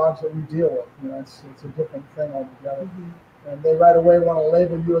stature of dogs that we deal with. It's a different thing altogether. And they right away want to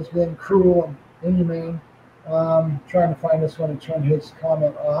label you as being cruel and inhumane. Trying to find this one and turn his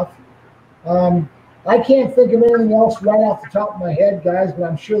comment off. I can't think of anything else right off the top of my head, guys, but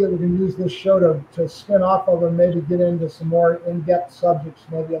I'm sure that we can use this show to spin off of and maybe get into some more in-depth subjects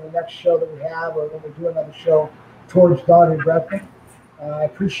maybe on the next show that we have, or when we do another show towards dog aggression. I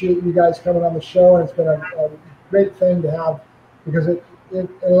appreciate you guys coming on the show, and it's been a great thing to have, because it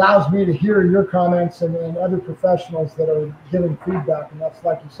allows me to hear your comments and other professionals that are giving feedback, and that's,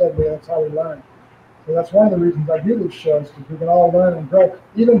 like you said, Leigha, that's how we learn. So that's one of the reasons I do these shows, because we can all learn and grow.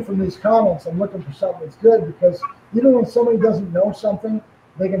 Even from these comments, I'm looking for something that's good, because even when somebody doesn't know something,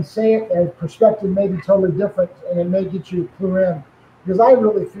 they can say it, their perspective may be totally different, and it may get you to clue in. Because I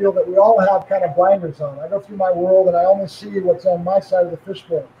really feel that we all have kind of blinders on. I go through my world and I only see what's on my side of the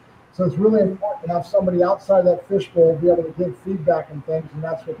fishbowl. So it's really important to have somebody outside that fishbowl be able to give feedback and things, and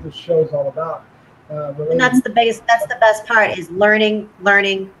that's what this show is all about. And that's the best part, is learning.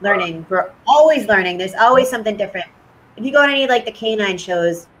 We're always learning. There's always something different. If you go to any like the canine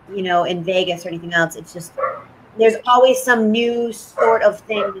shows, in Vegas or anything else, it's just, there's always some new sort of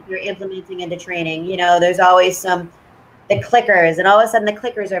thing that you're implementing into training. There's always the clickers, and all of a sudden the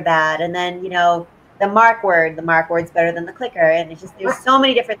clickers are bad, and then the mark word's better than the clicker, and it's just, there's so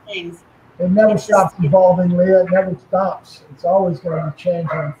many different things. It never stops evolving, Leigha. It never stops. It's always going to be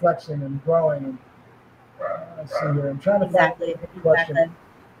changing and flexing and growing. And let's see here. I'm trying to find a question.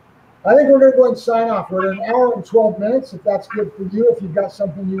 I think we're going to go ahead and sign off. We're at 1 hour and 12 minutes. If that's good for you, if you've got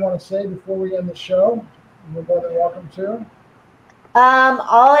something you want to say before we end the show, you're more than welcome to.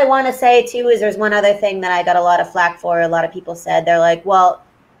 All I want to say too is there's one other thing that I got a lot of flack for. A lot of people said, they're like, well,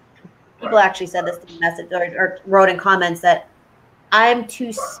 people actually said this to me message or wrote in comments that I'm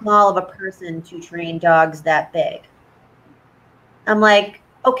too small of a person to train dogs that big. I'm like,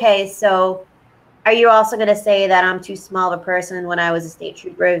 okay, so are you also going to say that I'm too small of a person when I was a state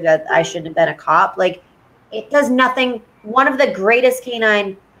trooper, that I shouldn't have been a cop? Like, it does nothing. One of the greatest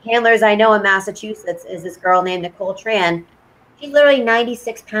canine handlers I know in Massachusetts is this girl named Nicole Tran. She's literally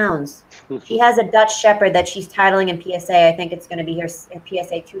 96 pounds. She has a Dutch Shepherd that she's titling in PSA. I think it's going to be her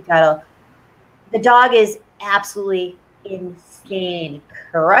PSA 2 title. The dog is absolutely insane.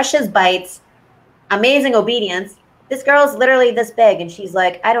 Crushes bites. Amazing obedience. This girl's literally this big, and she's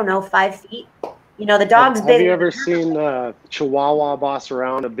like, I don't know, 5 feet. The dog's big. Have you ever seen Chihuahua boss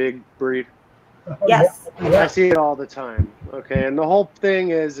around, a big breed? Yes. I see it all the time. Okay, and the whole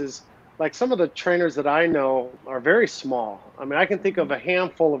thing is like, some of the trainers that I know are very small. I mean, I can think of a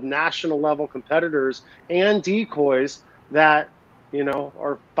handful of national level competitors and decoys that,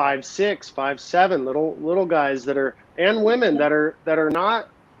 are 5'6", 5'7", little guys that are, and women that are not,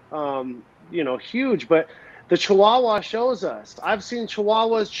 huge. But the Chihuahua shows us. I've seen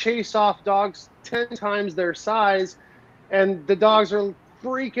Chihuahuas chase off dogs 10 times their size, and the dogs are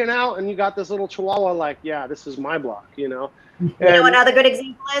freaking out. And you got this little Chihuahua like, yeah, this is my block, And, another good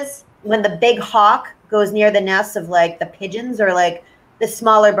example is when the big hawk goes near the nests of like the pigeons or like the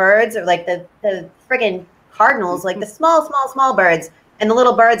smaller birds or like the friggin' cardinals, like the small birds, and the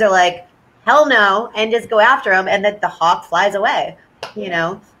little birds are like, hell no, and just go after them, and then the hawk flies away. you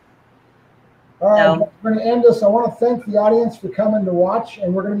know. All right, we're going to end this. I want to thank the audience for coming to watch,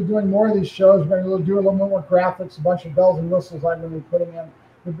 and we're going to be doing more of these shows. We're going to do a little more graphics, a bunch of bells and whistles I'm going to be putting in.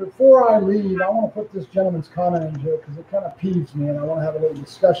 But before I leave, I want to put this gentleman's comment in here because it kind of peeves me, and I want to have a little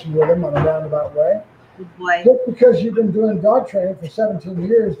discussion with him on a roundabout way. Good boy. Just because you've been doing dog training for 17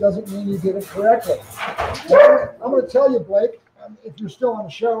 years doesn't mean you did it correctly. Now, I'm going to tell you, Blake, if you're still on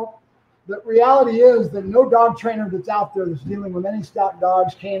the show, the reality is that no dog trainer that's out there that's dealing with any stock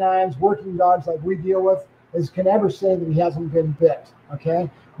dogs, canines, working dogs like we deal with can ever say that he hasn't been bit, okay?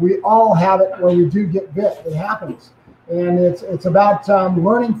 We all have it where we do get bit. It happens. And it's about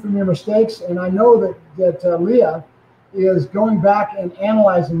learning from your mistakes. And I know that Leigha is going back and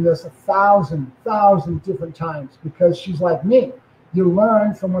analyzing this 1,000 different times because she's like me. You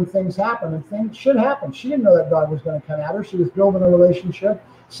learn from when things happen, and things should happen. She didn't know that dog was going to come at her. She was building a relationship.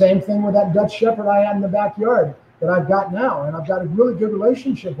 Same thing with that Dutch Shepherd I had in the backyard that I've got now, and I've got a really good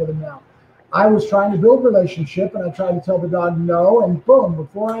relationship with him now. I was trying to build relationship, and I tried to tell the dog no, and boom,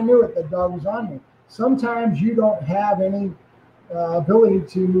 before I knew it, the dog was on me. Sometimes you don't have any ability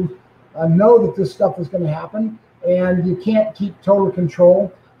to know that this stuff is going to happen, and you can't keep total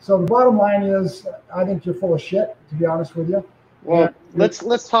control. So the bottom line is, I think you're full of shit, to be honest with you. Well,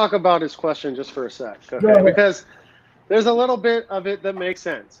 let's talk about his question just for a sec, okay? Because there's a little bit of it that makes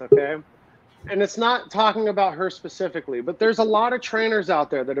sense, okay? And it's not talking about her specifically, but there's a lot of trainers out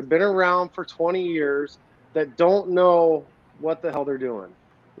there that have been around for 20 years that don't know what the hell they're doing.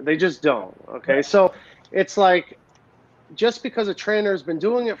 They just don't, okay? So it's like, just because a trainer has been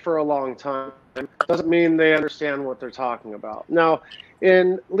doing it for a long time doesn't mean they understand what they're talking about. Now,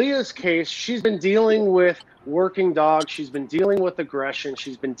 in Leigha's case, she's been dealing with working dogs. She's been dealing with aggression.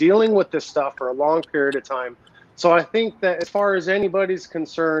 She's been dealing with this stuff for a long period of time. So I think that as far as anybody's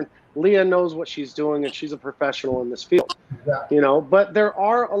concerned, Leigha knows what she's doing, and she's a professional in this field. Exactly. You know, but there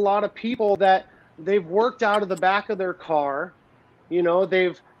are a lot of people that they've worked out of the back of their car. You know,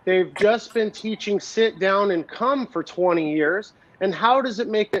 they've just been teaching sit down and come for 20 years. And how does it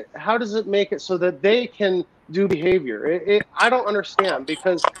make it? How does it make it so that they can do behavior? I don't understand,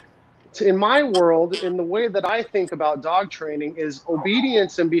 because in my world, in the way that I think about dog training, is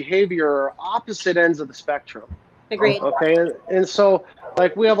obedience and behavior are opposite ends of the spectrum. Agreed. Okay, and so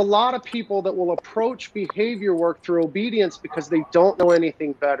like we have a lot of people that will approach behavior work through obedience because they don't know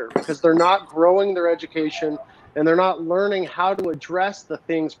anything better, because they're not growing their education and they're not learning how to address the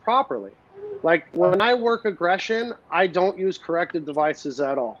things properly. Like when I work aggression, I don't use corrective devices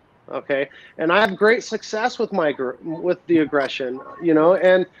at all. Okay, and I have great success with the aggression, you know,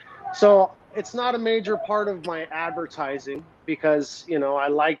 and so it's not a major part of my advertising because, you know, I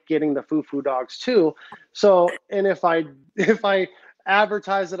like getting the foo-foo dogs too. So, and if I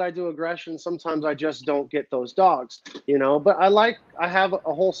advertise that I do aggression, sometimes I just don't get those dogs, you know, but I have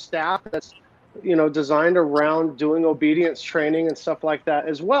a whole staff that's, you know, designed around doing obedience training and stuff like that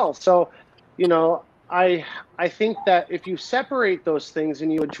as well. So, you know, I think that if you separate those things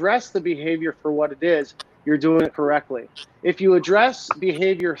and you address the behavior for what it is, you're doing it correctly. If you address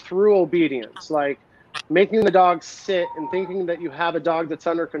behavior through obedience, like making the dog sit and thinking that you have a dog that's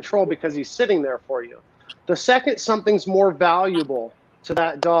under control because he's sitting there for you, the second something's more valuable to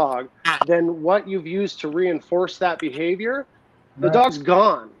that dog than what you've used to reinforce that behavior, the dog's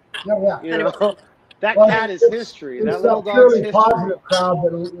gone. Yeah. You know, that cat is history. That little dog's purely history. Positive crowd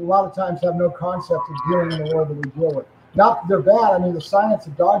that a lot of times have no concept of dealing in the world that we deal with. Not that they're bad. I mean, the science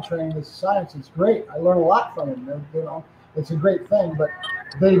of dog training is science. It's great. I learn a lot from them. You know, it's a great thing, but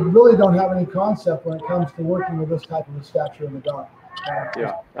they really don't have any concept when it comes to working with this type of a stature of a dog.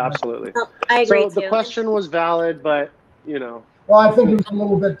 Yeah, absolutely. I agree. So the question was valid, but you know. Well, I think he was a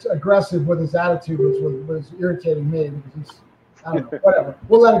little bit aggressive with his attitude, which was irritating me because he's, I don't know, whatever.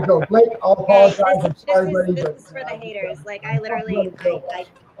 We'll let it go. Blake, I'll apologize. I'm sorry, buddy. This is for the haters. Like, I literally,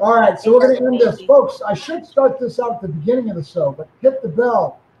 all right, so we're going to end this. Folks, I should start this out at the beginning of the show, but hit the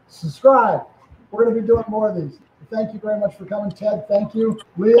bell, subscribe. We're going to be doing more of these. Thank you very much for coming, Ted. Thank you.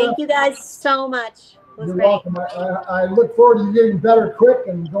 Leigha. Thank you guys so much. You're welcome. I look forward to you getting better quick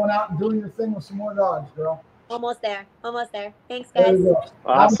and going out and doing your thing with some more dogs, girl. Almost there. Almost there. Thanks, guys.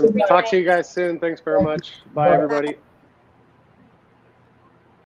 Awesome. Talk to you guys soon. Thanks very much. Bye, everybody.